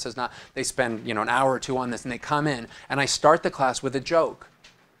powerful, this is not. They spend, you know, an hour or two on this, and they come in, and I start the class with a joke.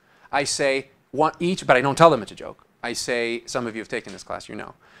 I say, one each, but I don't tell them it's a joke. I say, some of you have taken this class, you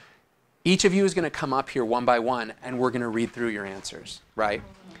know. Each of you is going to come up here one by one, and we're going to read through your answers, right?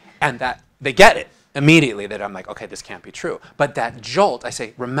 And that they get it immediately, that I'm like, okay, this can't be true. But that jolt, I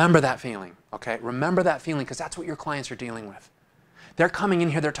say, remember that feeling, okay? Remember that feeling, because that's what your clients are dealing with. They're coming in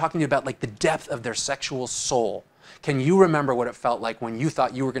here, they're talking to you about like the depth of their sexual soul. Can you remember what it felt like when you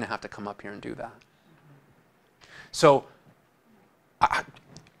thought you were going to have to come up here and do that? So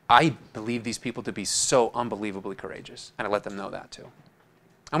I believe these people to be so unbelievably courageous, and I let them know that too.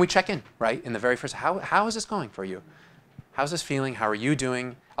 And we check in, right? In the very first, how is this going for you? How's this feeling? How are you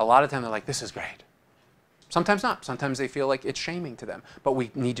doing? A lot of time they're like, this is great. Sometimes not. Sometimes they feel like it's shaming to them. But we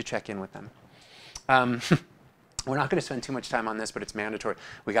need to check in with them. We're not going to spend too much time on this, but it's mandatory.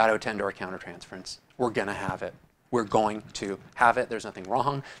 We got to attend our countertransference. We're going to have it. We're going to have it. There's nothing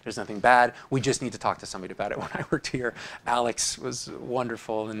wrong. There's nothing bad. We just need to talk to somebody about it. When I worked here, Alex was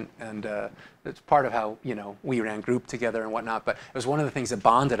wonderful, and it's part of how, you know, we ran group together and whatnot. But it was one of the things that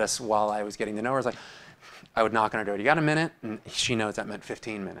bonded us while I was getting to know her. I was like, I would knock on her door. You got a minute? And she knows that meant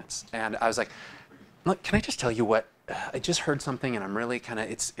 15 minutes. And I was like, look, can I just tell you what? I just heard something, and I'm really kind of,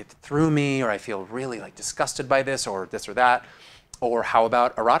 it threw me, or I feel really like disgusted by this or that. Or how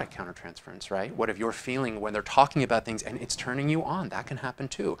about erotic countertransference, right? What if you're feeling when they're talking about things and it's turning you on? That can happen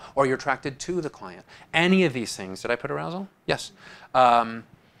too. Or you're attracted to the client. Any of these things. Did I put arousal? Yes.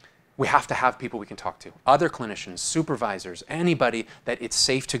 We have to have people we can talk to. Other clinicians, supervisors, anybody that it's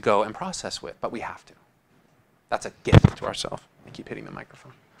safe to go and process with, but we have to. That's a gift to ourselves. I keep hitting the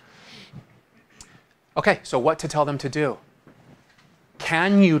microphone. Okay, so what to tell them to do?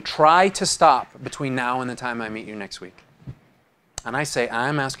 Can you try to stop between now and the time I meet you next week? And I say,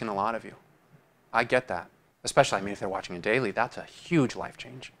 I'm asking a lot of you. I get that. Especially, I mean, if they're watching it daily, that's a huge life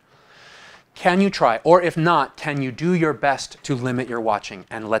change. Can you try? Or if not, can you do your best to limit your watching?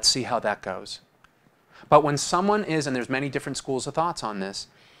 And let's see how that goes. But when someone is, and there's many different schools of thoughts on this,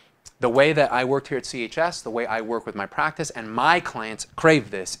 the way that I worked here at CHS, the way I work with my practice, and my clients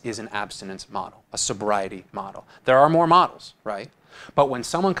crave this, is an abstinence model, a sobriety model. There are more models, right? But when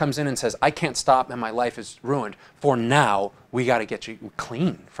someone comes in and says, I can't stop and my life is ruined, for now, we got to get you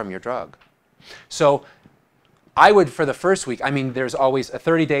clean from your drug. So I would, for the first week, I mean, there's always a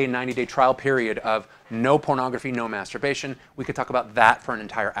 30-day, 90-day trial period of no pornography, no masturbation. We could talk about that for an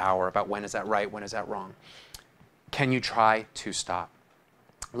entire hour, about when is that right, when is that wrong. Can you try to stop?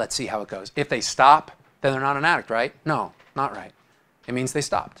 Let's see how it goes. If they stop, then they're not an addict, right? No, not right. It means they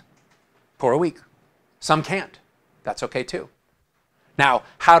stopped for a week. Some can't. That's okay too. Now,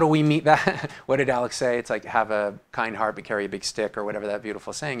 how do we meet that? What did Alex say? It's like, have a kind heart but carry a big stick, or whatever that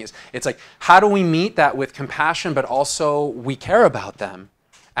beautiful saying is. It's like, how do we meet that with compassion, but also we care about them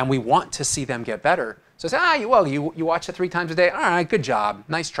and we want to see them get better? So say, well, you watch it 3 times a day. All right, good job.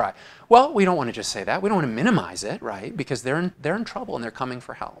 Nice try. Well, we don't want to just say that. We don't want to minimize it, right? Because they're in trouble and they're coming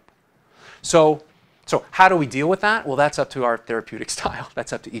for help. So how do we deal with that? Well, that's up to our therapeutic style.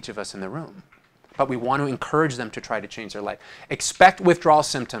 That's up to each of us in the room. But we want to encourage them to try to change their life. Expect withdrawal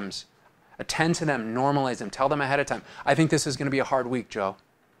symptoms. Attend to them. Normalize them. Tell them ahead of time. I think this is going to be a hard week, Joe.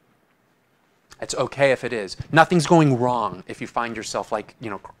 It's okay if it is. Nothing's going wrong if you find yourself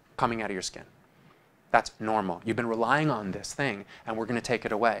coming out of your skin. That's normal. You've been relying on this thing, and we're going to take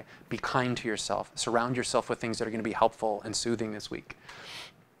it away. Be kind to yourself. Surround yourself with things that are going to be helpful and soothing this week.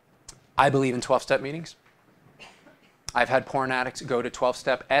 I believe in 12-step meetings. I've had porn addicts go to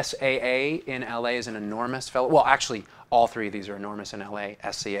 12-step. SAA in LA is an enormous fellow. Well, actually, all 3 of these are enormous in LA.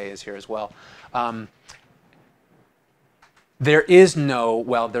 SCA is here as well. There's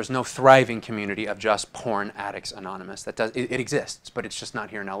no thriving community of just porn addicts anonymous. It exists, but it's just not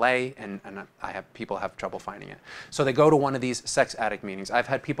here in LA, and people have trouble finding it. So they go to one of these sex addict meetings. I've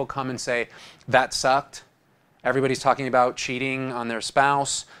had people come and say, that sucked. Everybody's talking about cheating on their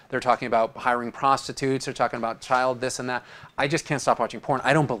spouse. They're talking about hiring prostitutes. They're talking about child this and that. I just can't stop watching porn.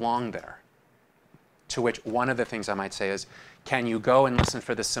 I don't belong there. To which one of the things I might say is, can you go and listen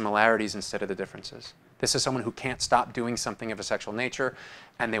for the similarities instead of the differences? This is someone who can't stop doing something of a sexual nature,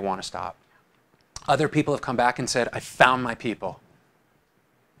 and they want to stop. Other people have come back and said, I found my people.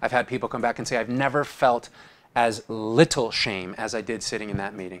 I've had people come back and say, I've never felt as little shame as I did sitting in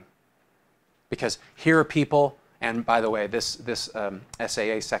that meeting. Because here are people, and by the way, this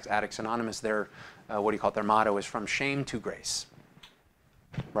SAA, Sex Addicts Anonymous, their their motto is from shame to grace,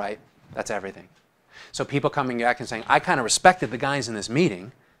 right? That's everything. So people coming back and saying, I kind of respected the guys in this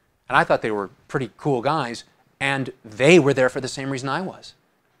meeting, and I thought they were pretty cool guys, and they were there for the same reason I was.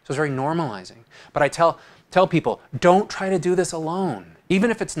 So it's very normalizing. But I tell people, don't try to do this alone.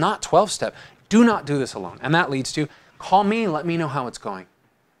 Even if it's not 12-step, do not do this alone. And that leads to, call me and let me know how it's going.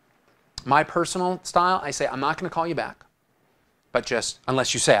 My personal style, I say, I'm not going to call you back, but just,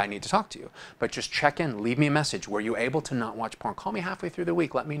 unless you say I need to talk to you, but just check in, leave me a message. Were you able to not watch porn? Call me halfway through the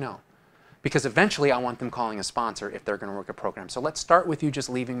week, let me know. Because eventually I want them calling a sponsor if they're going to work a program. So let's start with you just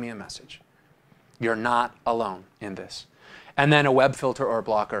leaving me a message. You're not alone in this. And then a web filter or a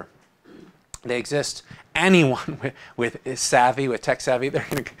blocker. They exist. Anyone with savvy, with tech savvy, they're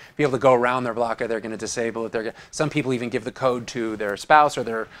going to be able to go around their blocker. They're going to disable it. Some people even give the code to their spouse or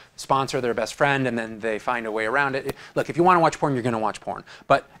their sponsor, their best friend, and then they find a way around it. Look, if you want to watch porn, you're going to watch porn.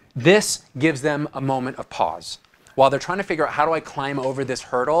 But this gives them a moment of pause. While they're trying to figure out, how do I climb over this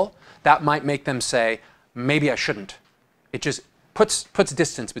hurdle, that might make them say, maybe I shouldn't. It just puts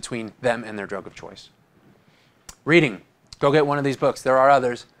distance between them and their drug of choice. Reading. Go get one of these books. There are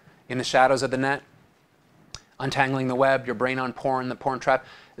others. In the Shadows of the Net, Untangling the Web, Your Brain on Porn, The Porn Trap.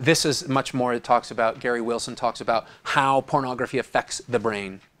 This is much more, it talks about, Gary Wilson talks about how pornography affects the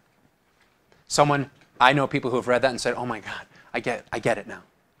brain. I know people who have read that and said, oh my God, I get it now.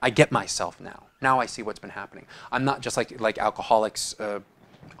 I get myself now. Now I see what's been happening. I'm not just like alcoholics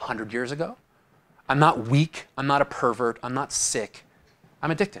 100 years ago. I'm not weak. I'm not a pervert. I'm not sick.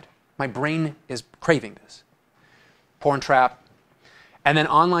 I'm addicted. My brain is craving this. Porn Trap. And then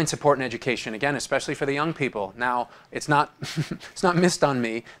online support and education, again, especially for the young people. Now, it's not, it's not missed on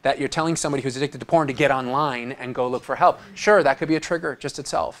me that you're telling somebody who's addicted to porn to get online and go look for help. Sure, that could be a trigger just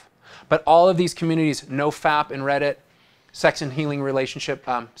itself. But all of these communities, NoFap and Reddit, Sex and Relationship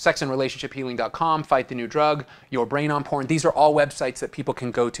Healing.com, Fight the New Drug, Your Brain on Porn. These are all websites that people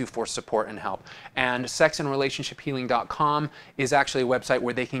can go to for support and help. And Sex and Relationship Healing.com is actually a website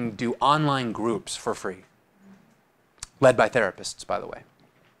where they can do online groups for free. Led by therapists, by the way.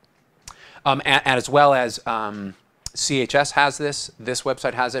 And as well as CHS has this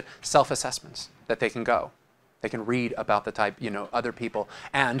website has it, self-assessments that they can go. They can read about the type, other people.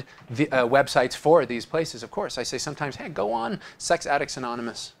 And the websites for these places, of course. I say sometimes, hey, go on Sex Addicts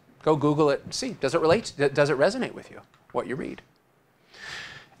Anonymous. Go Google it, see, does it relate? Does it resonate with you, what you read?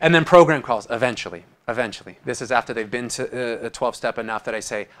 And then program calls, eventually. This is after they've been to a 12-step enough that I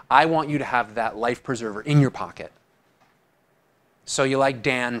say, I want you to have that life preserver in your pocket. So you like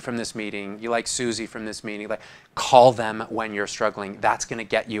Dan from this meeting, you like Susie from this meeting, like call them when you're struggling. That's going to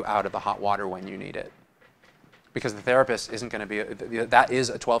get you out of the hot water when you need it. Because the therapist isn't going to be, that is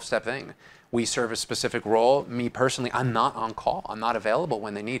a 12-step thing. We serve a specific role. Me personally, I'm not on call. I'm not available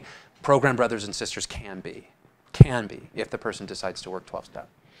when they need. Program brothers and sisters can be if the person decides to work 12-step.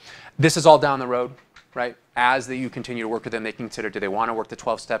 This is all down the road, right? As you continue to work with them, they consider, do they want to work the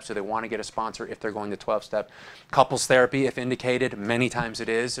 12 steps? Do they want to get a sponsor if they're going to 12-step? Couples therapy, if indicated, many times it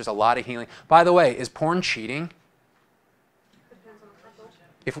is. There's a lot of healing. By the way, is porn cheating?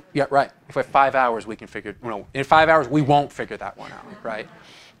 Yeah, right. If we have 5 hours, we can figure, in 5 hours, we won't figure that one out, right?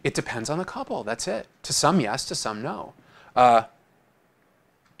 It depends on the couple. That's it. To some, yes. To some, no. I've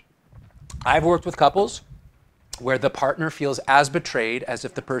worked with couples where the partner feels as betrayed as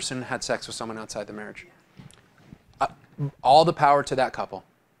if the person had sex with someone outside the marriage. All the power to that couple.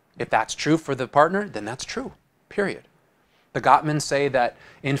 If that's true for the partner, then that's true, period. The Gottmans say that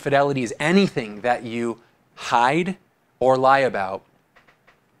infidelity is anything that you hide or lie about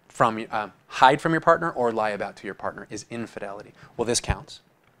from, hide from your partner or lie about to your partner is infidelity. Well, this counts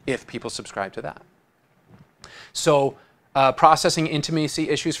if people subscribe to that. So, processing intimacy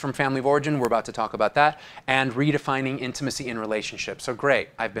issues from family of origin, we're about to talk about that, and redefining intimacy in relationships. So great,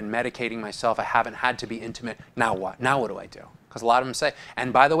 I've been medicating myself, I haven't had to be intimate, now what? Now what do I do? Because a lot of them say,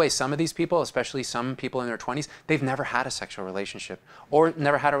 and by the way, some of these people, especially some people in their 20s, they've never had a sexual relationship or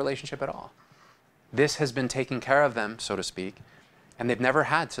never had a relationship at all. This has been taking care of them, so to speak, and they've never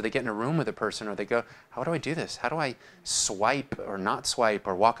had, so they get in a room with a person or they go, how do I do this? How do I swipe or not swipe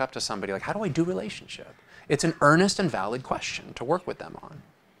or walk up to somebody? Like, how do I do relationship? It's an earnest and valid question to work with them on.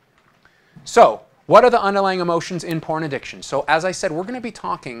 So, what are the underlying emotions in porn addiction? So, as I said, we're going to be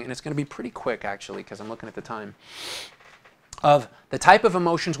talking, and it's going to be pretty quick actually, because I'm looking at the time, of the type of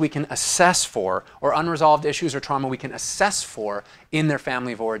emotions we can assess for, or unresolved issues or trauma we can assess for in their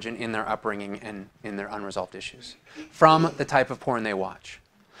family of origin, in their upbringing, and in their unresolved issues, from the type of porn they watch.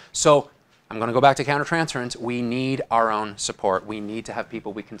 So, I'm going to go back to countertransference. We need our own support. We need to have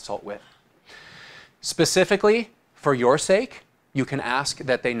people we consult with. Specifically, for your sake, you can ask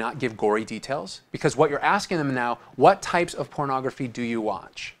that they not give gory details, because what you're asking them now, what types of pornography do you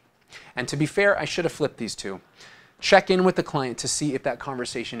watch? And to be fair, I should have flipped these two. Check in with the client to see if that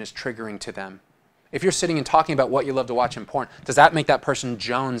conversation is triggering to them. If you're sitting and talking about what you love to watch in porn, does that make that person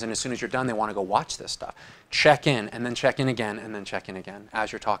Jones, and as soon as you're done, they want to go watch this stuff? Check in, and then check in again, and then check in again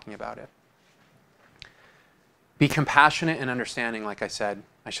as you're talking about it. Be compassionate and understanding, like I said.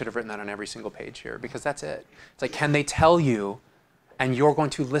 I should have written that on every single page here, because that's it. It's like, can they tell you, and you're going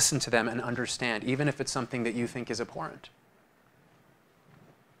to listen to them and understand, even if it's something that you think is abhorrent.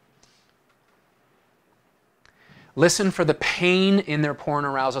 Listen for the pain in their porn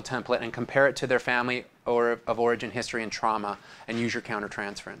arousal template and compare it to their family or of origin history and trauma, and use your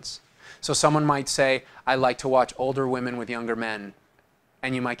countertransference. So someone might say, I like to watch older women with younger men,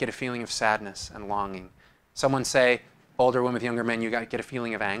 and you might get a feeling of sadness and longing. Someone say, older women with younger men, you get a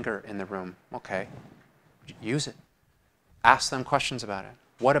feeling of anger in the room. Okay, use it. Ask them questions about it.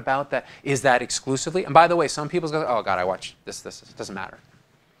 What about that? Is that exclusively? And by the way, some people go, oh God, I watch this, it doesn't matter.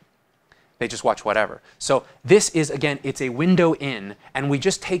 They just watch whatever. So this is, again, it's a window in, and we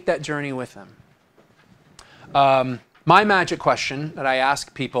just take that journey with them. My magic question that I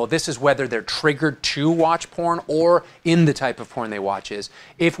ask people, this is whether they're triggered to watch porn or in the type of porn they watch, is,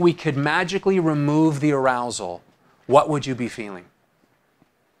 if we could magically remove the arousal, what would you be feeling?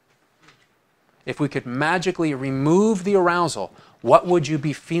 If we could magically remove the arousal, what would you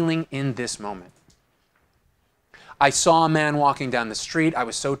be feeling in this moment? I saw a man walking down the street. I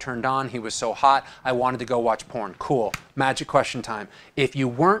was so turned on. He was so hot. I wanted to go watch porn. Cool. Magic question time. If you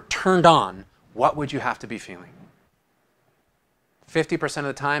weren't turned on, what would you have to be feeling? 50% of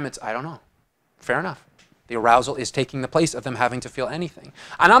the time, it's, I don't know. Fair enough. The arousal is taking the place of them having to feel anything.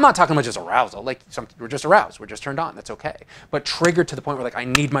 And I'm not talking about just arousal. Like, we're just aroused. We're just turned on. That's okay. But triggered to the point where, like, I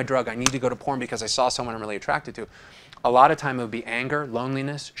need my drug. I need to go to porn because I saw someone I'm really attracted to. A lot of time it would be anger,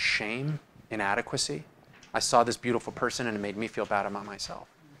 loneliness, shame, inadequacy. I saw this beautiful person and it made me feel bad about myself.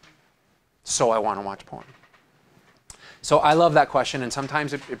 So I want to watch porn. So I love that question, and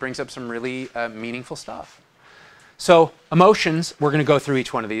sometimes it brings up some really meaningful stuff. So emotions, we're going to go through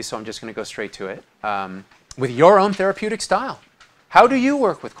each one of these, so I'm just going to go straight to it. With your own therapeutic style. How do you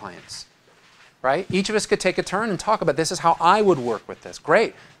work with clients? Right? Each of us could take a turn and talk about this is how I would work with this.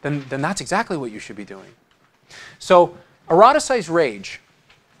 Great. Then that's exactly what you should be doing. So eroticized rage.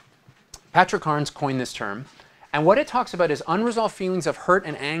 Patrick Carnes coined this term. And what it talks about is unresolved feelings of hurt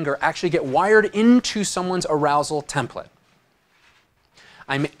and anger actually get wired into someone's arousal template.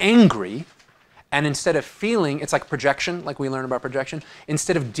 I'm angry, and instead of feeling, it's like projection, like we learn about projection.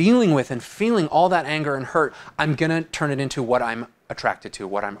 Instead of dealing with and feeling all that anger and hurt, I'm going to turn it into what I'm attracted to,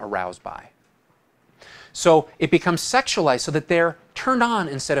 what I'm aroused by. So it becomes sexualized so that they're turned on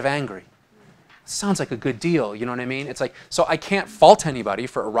instead of angry. Sounds like a good deal, you know what I mean? It's like, so I can't fault anybody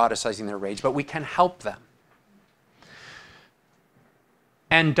for eroticizing their rage, but we can help them.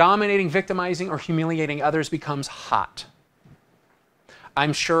 And dominating, victimizing, or humiliating others becomes hot.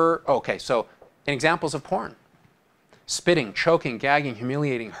 I'm sure, okay, so examples of porn. Spitting, choking, gagging,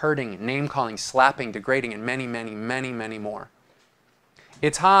 humiliating, hurting, name-calling, slapping, degrading, and many, many, many, many more.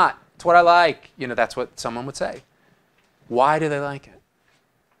 It's hot. It's what I like. You know, that's what someone would say. Why do they like it?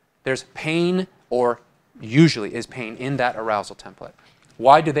 There's pain, or usually is pain, in that arousal template.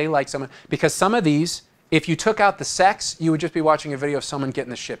 Why do they like someone? Because some of these, if you took out the sex, you would just be watching a video of someone getting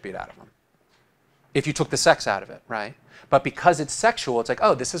the shit beat out of them. If you took the sex out of it, right? But because it's sexual, it's like,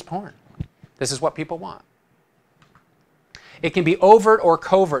 oh, this is porn. This is what people want. It can be overt or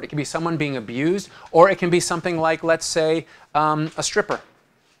covert. It can be someone being abused, or it can be something like, let's say, a stripper.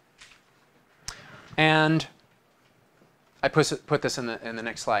 And I put this in the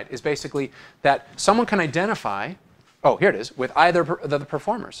next slide, is basically that someone can identify, oh, here it is, with either the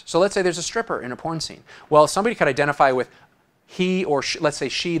performers. So let's say there's a stripper in a porn scene. Well, somebody could identify with he or she, let's say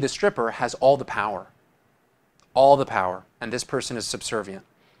she, the stripper, has all the power. All the power. And this person is subservient.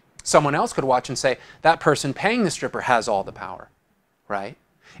 Someone else could watch and say, that person paying the stripper has all the power, right?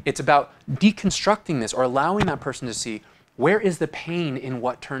 It's about deconstructing this, or allowing that person to see, where is the pain in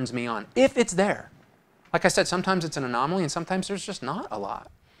what turns me on, if it's there. Like I said, sometimes it's an anomaly, and sometimes there's just not a lot.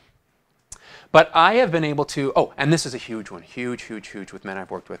 But I have been able to, oh, and this is a huge one, huge, huge, huge with men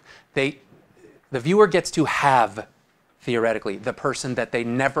I've worked with. The viewer gets to have, theoretically, the person that they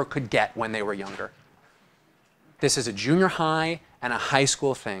never could get when they were younger. This is a junior high and a high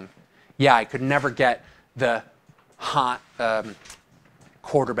school thing. Yeah, I could never get the hot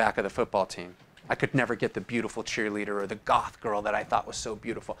quarterback of the football team. I could never get the beautiful cheerleader or the goth girl that I thought was so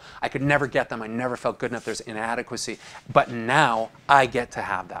beautiful. I could never get them. I never felt good enough. There's inadequacy. But now I get to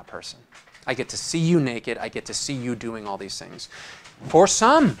have that person. I get to see you naked. I get to see you doing all these things. For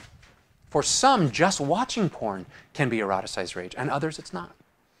some, just watching porn can be eroticized rage, and others it's not.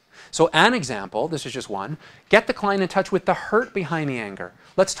 So an example, this is just one, get the client in touch with the hurt behind the anger.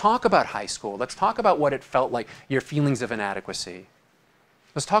 Let's talk about high school. Let's talk about what it felt like, your feelings of inadequacy.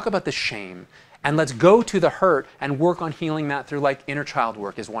 Let's talk about the shame. And let's go to the hurt and work on healing that through, like, inner child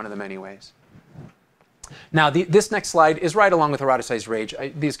work is one of the many ways. Now, this next slide is right along with eroticized rage.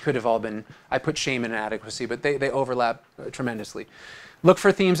 These could have all been, I put shame and inadequacy, but they overlap tremendously. Look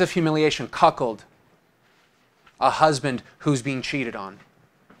for themes of humiliation, cuckold, a husband who's being cheated on.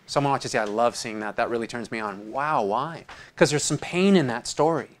 Someone watches, yeah, I love seeing that. That really turns me on. Wow, why? Because there's some pain in that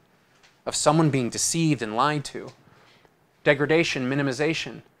story of someone being deceived and lied to. Degradation,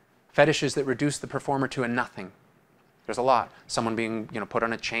 minimization, fetishes that reduce the performer to a nothing. There's a lot. Someone being, put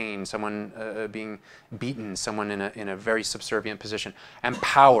on a chain, someone being beaten, someone in a very subservient position. And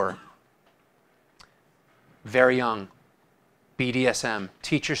power. Very young. BDSM,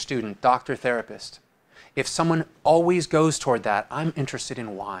 teacher, student, doctor, therapist. If someone always goes toward that, I'm interested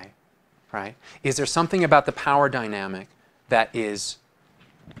in why, right? Is there something about the power dynamic that is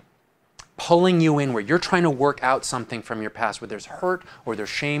pulling you in, where you're trying to work out something from your past, where there's hurt or there's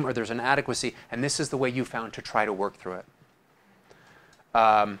shame or there's inadequacy, and this is the way you found to try to work through it?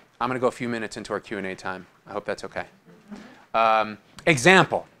 I'm going to go a few minutes into our Q&A time. I hope that's okay.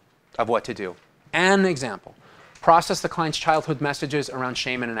 Example of what to do. An example. Process the client's childhood messages around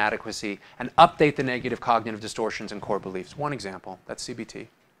shame and inadequacy, and update the negative cognitive distortions and core beliefs. One example, that's CBT.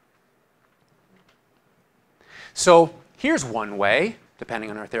 So here's one way, depending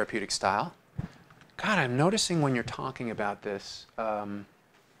on our therapeutic style. God, I'm noticing when you're talking about this, I'm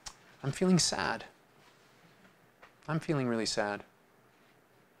feeling sad. I'm feeling really sad.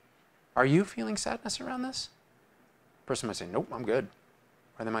 Are you feeling sadness around this? The person might say, nope, I'm good.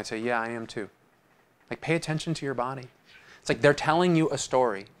 Or they might say, yeah, I am too. Like, pay attention to your body. It's like they're telling you a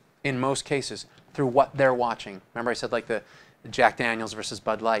story, in most cases, through what they're watching. Remember I said like the Jack Daniels versus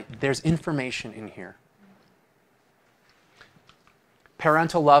Bud Light. There's information in here.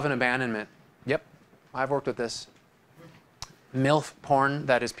 Parental love and abandonment. Yep, I've worked with this. MILF porn,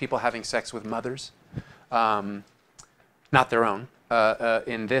 that is people having sex with mothers, not their own.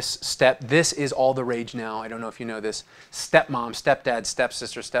 In this step, this is all the rage now. I don't know if you know this. Stepmom, stepdad,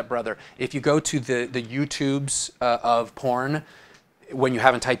 stepsister, stepbrother. If you go to the YouTubes of porn, when you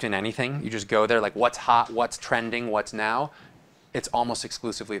haven't typed in anything, you just go there like what's hot, what's trending, what's now, it's almost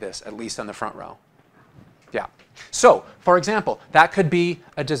exclusively this, at least on the front row. Yeah. So, for example, that could be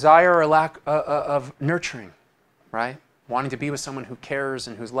a desire or a lack of nurturing, right? Wanting to be with someone who cares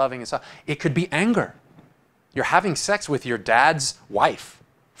and who's loving and stuff. It could be anger. You're having sex with your dad's wife,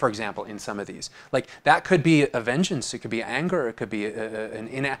 for example, in some of these. Like, that could be a vengeance. It could be anger. It could be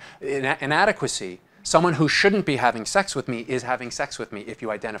an inadequacy. Someone who shouldn't be having sex with me is having sex with me if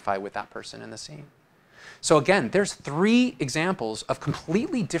you identify with that person in the scene. So again, there's 3 examples of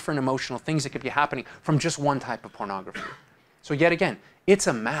completely different emotional things that could be happening from just one type of pornography. So yet again, it's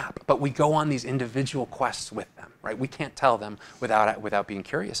a map, but we go on these individual quests with them, right? We can't tell them without being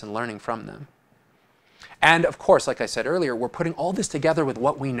curious and learning from them. And of course, like I said earlier, we're putting all this together with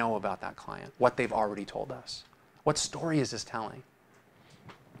what we know about that client, what they've already told us. What story is this telling?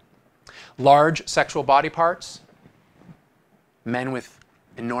 Large sexual body parts. Men with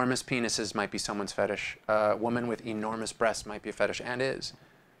enormous penises might be someone's fetish. A woman with enormous breasts might be a fetish, and is.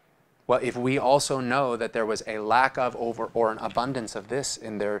 Well, if we also know that there was a lack of or an abundance of this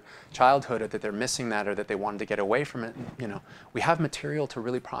in their childhood, or that they're missing that, or that they wanted to get away from it, you know, we have material to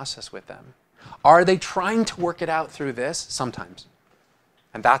really process with them. Are they trying to work it out through this? Sometimes.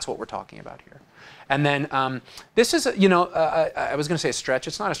 And that's what we're talking about here. And then this is, you know, I was going to say a stretch.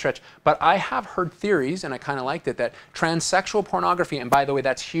 It's not a stretch. But I have heard theories, and I kind of liked it, that transsexual pornography, and by the way,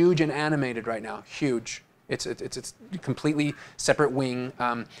 that's huge and animated right now. Huge. It's a completely separate wing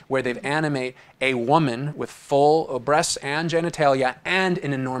where they've animate a woman with full breasts and genitalia and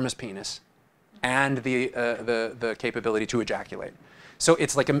an enormous penis and the capability to ejaculate. So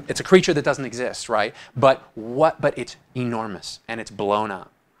it's like it's a creature that doesn't exist, right? But it's enormous and it's blown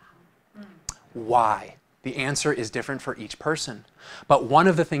up. Why? The answer is different for each person. But one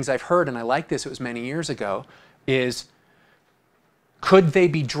of the things I've heard, and I like this, it was many years ago, is could they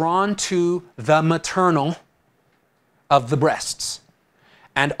be drawn to the maternal of the breasts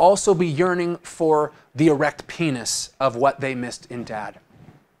and also be yearning for the erect penis of what they missed in dad?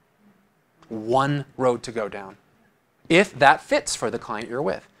 One road to go down, if that fits for the client you're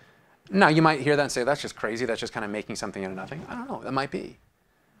with. Now, you might hear that and say, that's just crazy, that's just kind of making something out of nothing. I don't know, that might be.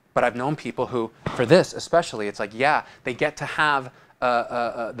 But I've known people who, for this especially, it's like, yeah, they get to have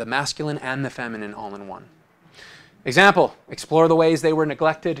the masculine and the feminine all in one. Example, explore the ways they were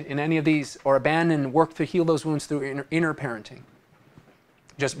neglected in any of these, or abandoned, work to heal those wounds through inner parenting.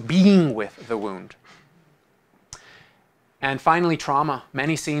 Just being with the wound. And finally, trauma.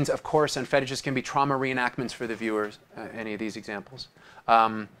 Many scenes, of course, and fetishes can be trauma reenactments for the viewers, any of these examples.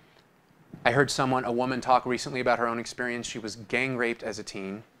 I heard a woman talk recently about her own experience. She was gang raped as a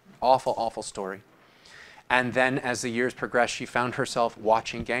teen. Awful, awful story. And then as the years progressed, she found herself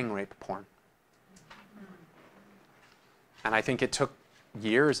watching gang rape porn. And I think it took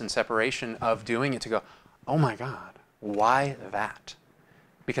years and separation of doing it to go, oh my God, why that?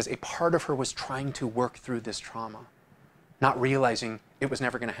 Because a part of her was trying to work through this trauma, not realizing it was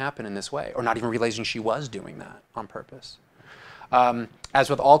never going to happen in this way, or not even realizing she was doing that on purpose. As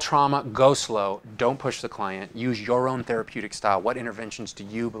with all trauma, go slow. Don't push the client. Use your own therapeutic style. What interventions do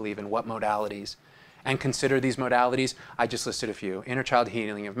you believe in? What modalities? And consider these modalities. I just listed a few. Inner child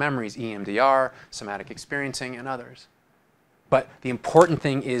healing of memories, EMDR, somatic experiencing, and others. But the important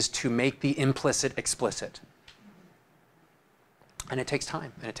thing is to make the implicit explicit. And it takes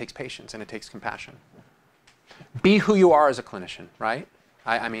time, and it takes patience, and it takes compassion. Be who you are as a clinician, right?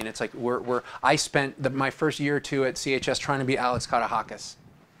 I mean, it's like I spent my first year or two at CHS trying to be Alex Katahakis.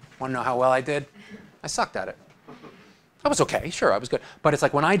 Want to know how well I did? I sucked at it. I was okay, sure, I was good. But it's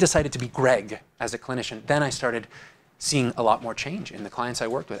like when I decided to be Greg as a clinician, then I started seeing a lot more change in the clients I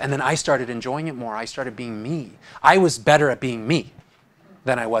worked with. And then I started enjoying it more. I started being me. I was better at being me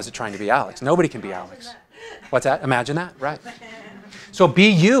than I was at trying to be Alex. Nobody can be Alex. What's that? Imagine that, right? So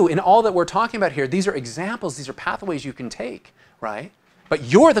be you in all that we're talking about here. These are examples, these are pathways you can take, right? But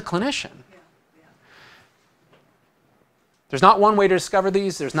you're the clinician. There's not one way to discover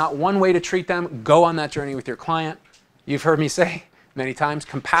these. There's not one way to treat them. Go on that journey with your client. You've heard me say many times,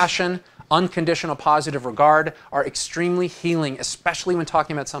 compassion, unconditional positive regard are extremely healing, especially when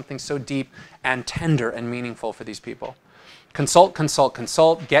talking about something so deep and tender and meaningful for these people. Consult, consult,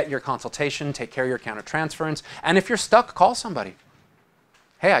 consult. Get your consultation. Take care of your countertransference. And if you're stuck, call somebody.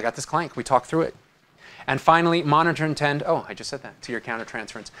 Hey, I got this client. Can we talk through it? And finally, monitor and tend, oh, I just said that, to your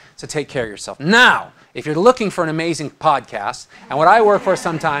countertransference. So take care of yourself. Now, if you're looking for an amazing podcast, and what I work for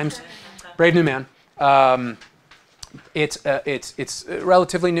sometimes, Brave New Man, it's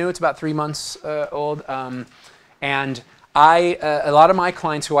relatively new. It's about 3 months old. And a lot of my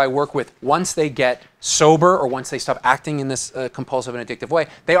clients who I work with, once they get sober or once they stop acting in this compulsive and addictive way,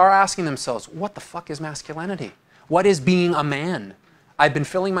 they are asking themselves, what the fuck is masculinity? What is being a man? I've been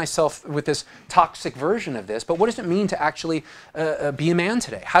filling myself with this toxic version of this, but what does it mean to actually be a man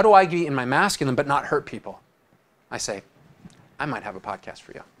today? How do I be in my masculine but not hurt people? I say, I might have a podcast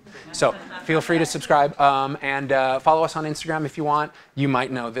for you. So feel free to subscribe and follow us on Instagram if you want. You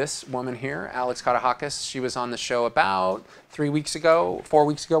might know this woman here, Alex Katahakis. She was on the show about 4 weeks ago.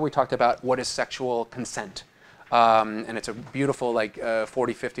 We talked about what is sexual consent. And it's a beautiful, like,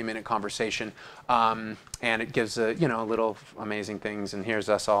 40, 50-minute conversation. And it gives, little amazing things. And here's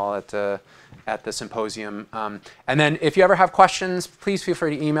us all at the symposium. And then if you ever have questions, please feel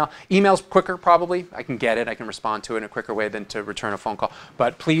free to email. Email's quicker, probably. I can get it. I can respond to it in a quicker way than to return a phone call.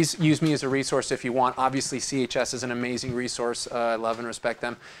 But please use me as a resource if you want. Obviously, CHS is an amazing resource. I love and respect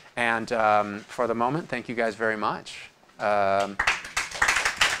them. And for the moment, thank you guys very much.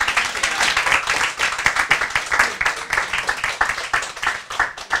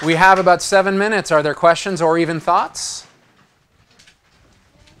 We have about 7 minutes. Are there questions or even thoughts?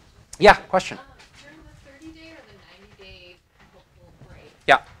 Yeah, question. During the 30-day or the 90-day hopeful break,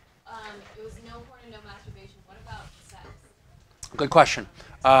 Yeah. It was no porn and no masturbation. What about sex? Good question.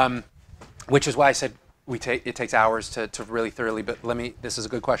 Which is why I said it takes hours to really thoroughly, but this is a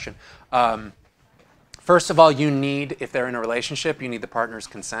good question. First of all, if they're in a relationship, you need the partner's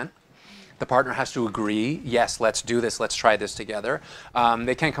consent. The partner has to agree, yes, let's do this, let's try this together.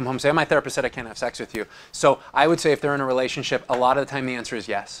 They can't come home and say, oh, my therapist said I can't have sex with you. So I would say if they're in a relationship, a lot of the time the answer is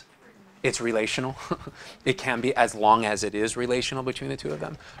yes. It's relational. It can be as long as it is relational between the two of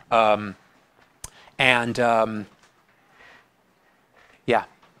them. Yeah,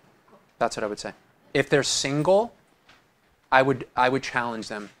 that's what I would say. If they're single, I would challenge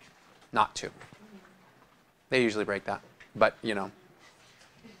them not to. They usually break that, but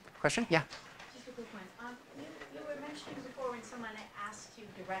Question? Yeah. Just a quick one. You were mentioning before when someone asked you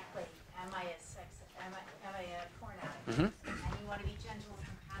directly, am I a porn addict? Mm-hmm. And you want to be gentle and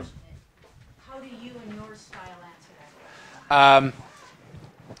compassionate. How do you and your style answer that?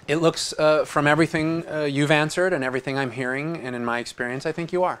 It looks, from everything you've answered and everything I'm hearing, and in my experience, I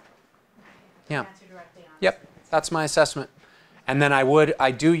think you are. Yeah. Answer directly on Yep. That's my assessment. And then I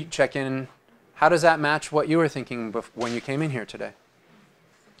do check in. How does that match what you were thinking when you came in here today?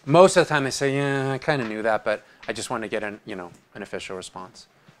 Most of the time they say, yeah, I kind of knew that, but I just want to get an official response.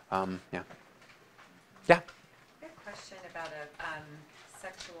 Yeah. Yeah. I have a question about a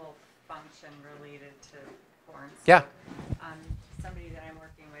sexual function related to porn. So, Yeah. Somebody that I'm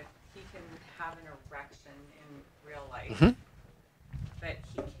working with, he can have an erection in real life, Mm-hmm. but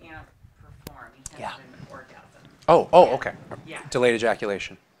he can't perform. He can't Yeah. have an orgasm. Oh, okay. Yeah. Delayed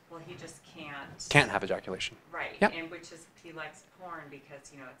ejaculation. Well, he just can't. Can't have ejaculation. Right. Yep. And which is he likes porn because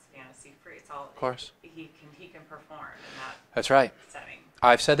it's fantasy free. It's all. Of course. He can perform in that That's right. setting.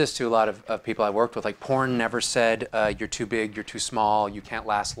 I've said this to a lot of people I worked with. Like, porn never said, you're too big, you're too small, you can't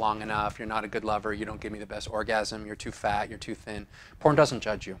last long enough, you're not a good lover, you don't give me the best orgasm, you're too fat, you're too thin. Porn doesn't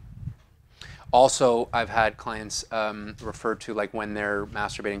judge you. Also, I've had clients refer to, like, when they're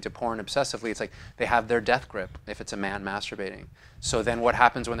masturbating to porn obsessively, it's like they have their death grip if it's a man masturbating. So then what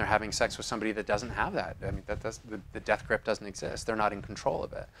happens when they're having sex with somebody that doesn't have that? I mean, the death grip doesn't exist. They're not in control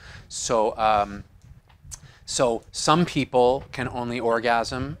of it. So some people can only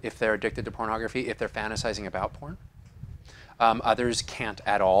orgasm if they're addicted to pornography, if they're fantasizing about porn. Others can't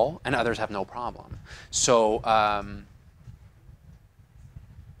at all, and others have no problem. So,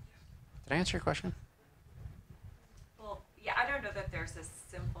 did I answer your question? Well, yeah, I don't know that there's a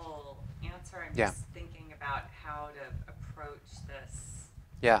simple answer. I'm Yeah. just thinking about how to approach this.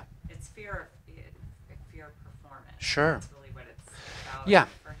 Yeah. It's fear of performance. Sure. That's really what it's about Yeah.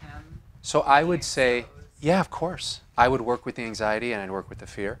 for him. So I would say, exposed. yeah, of course. I would work with the anxiety and I'd work with the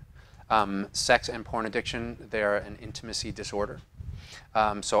fear. Sex and porn addiction, they're an intimacy disorder.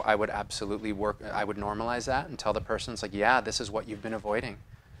 So I would absolutely I would normalize that and tell the person, it's like, yeah, this is what you've been avoiding.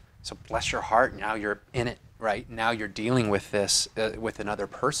 So bless your heart, now you're in it, right? Now you're dealing with this with another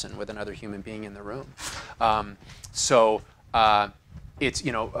person, with another human being in the room. It's,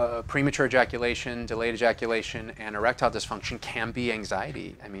 premature ejaculation, delayed ejaculation, and erectile dysfunction can be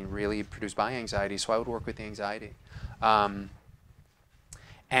anxiety. I mean, really produced by anxiety. So I would work with the anxiety.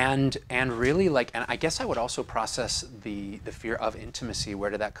 And really, and I guess I would also process the fear of intimacy. Where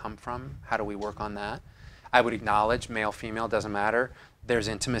did that come from? How do we work on that? I would acknowledge, male, female, doesn't matter. There's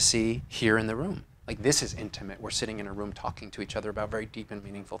intimacy here in the room. Like, this is intimate. We're sitting in a room talking to each other about very deep and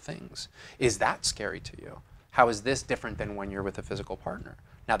meaningful things. Is that scary to you? How is this different than when you're with a physical partner?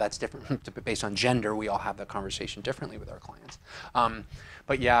 Now, that's different based on gender. We all have that conversation differently with our clients.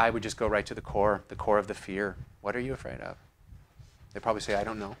 But yeah, I would just go right to the core of the fear. What are you afraid of? They probably say, I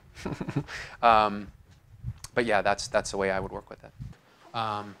don't know. But yeah, that's the way I would work with it.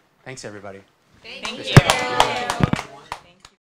 Thanks, everybody. Thank Appreciate you. it.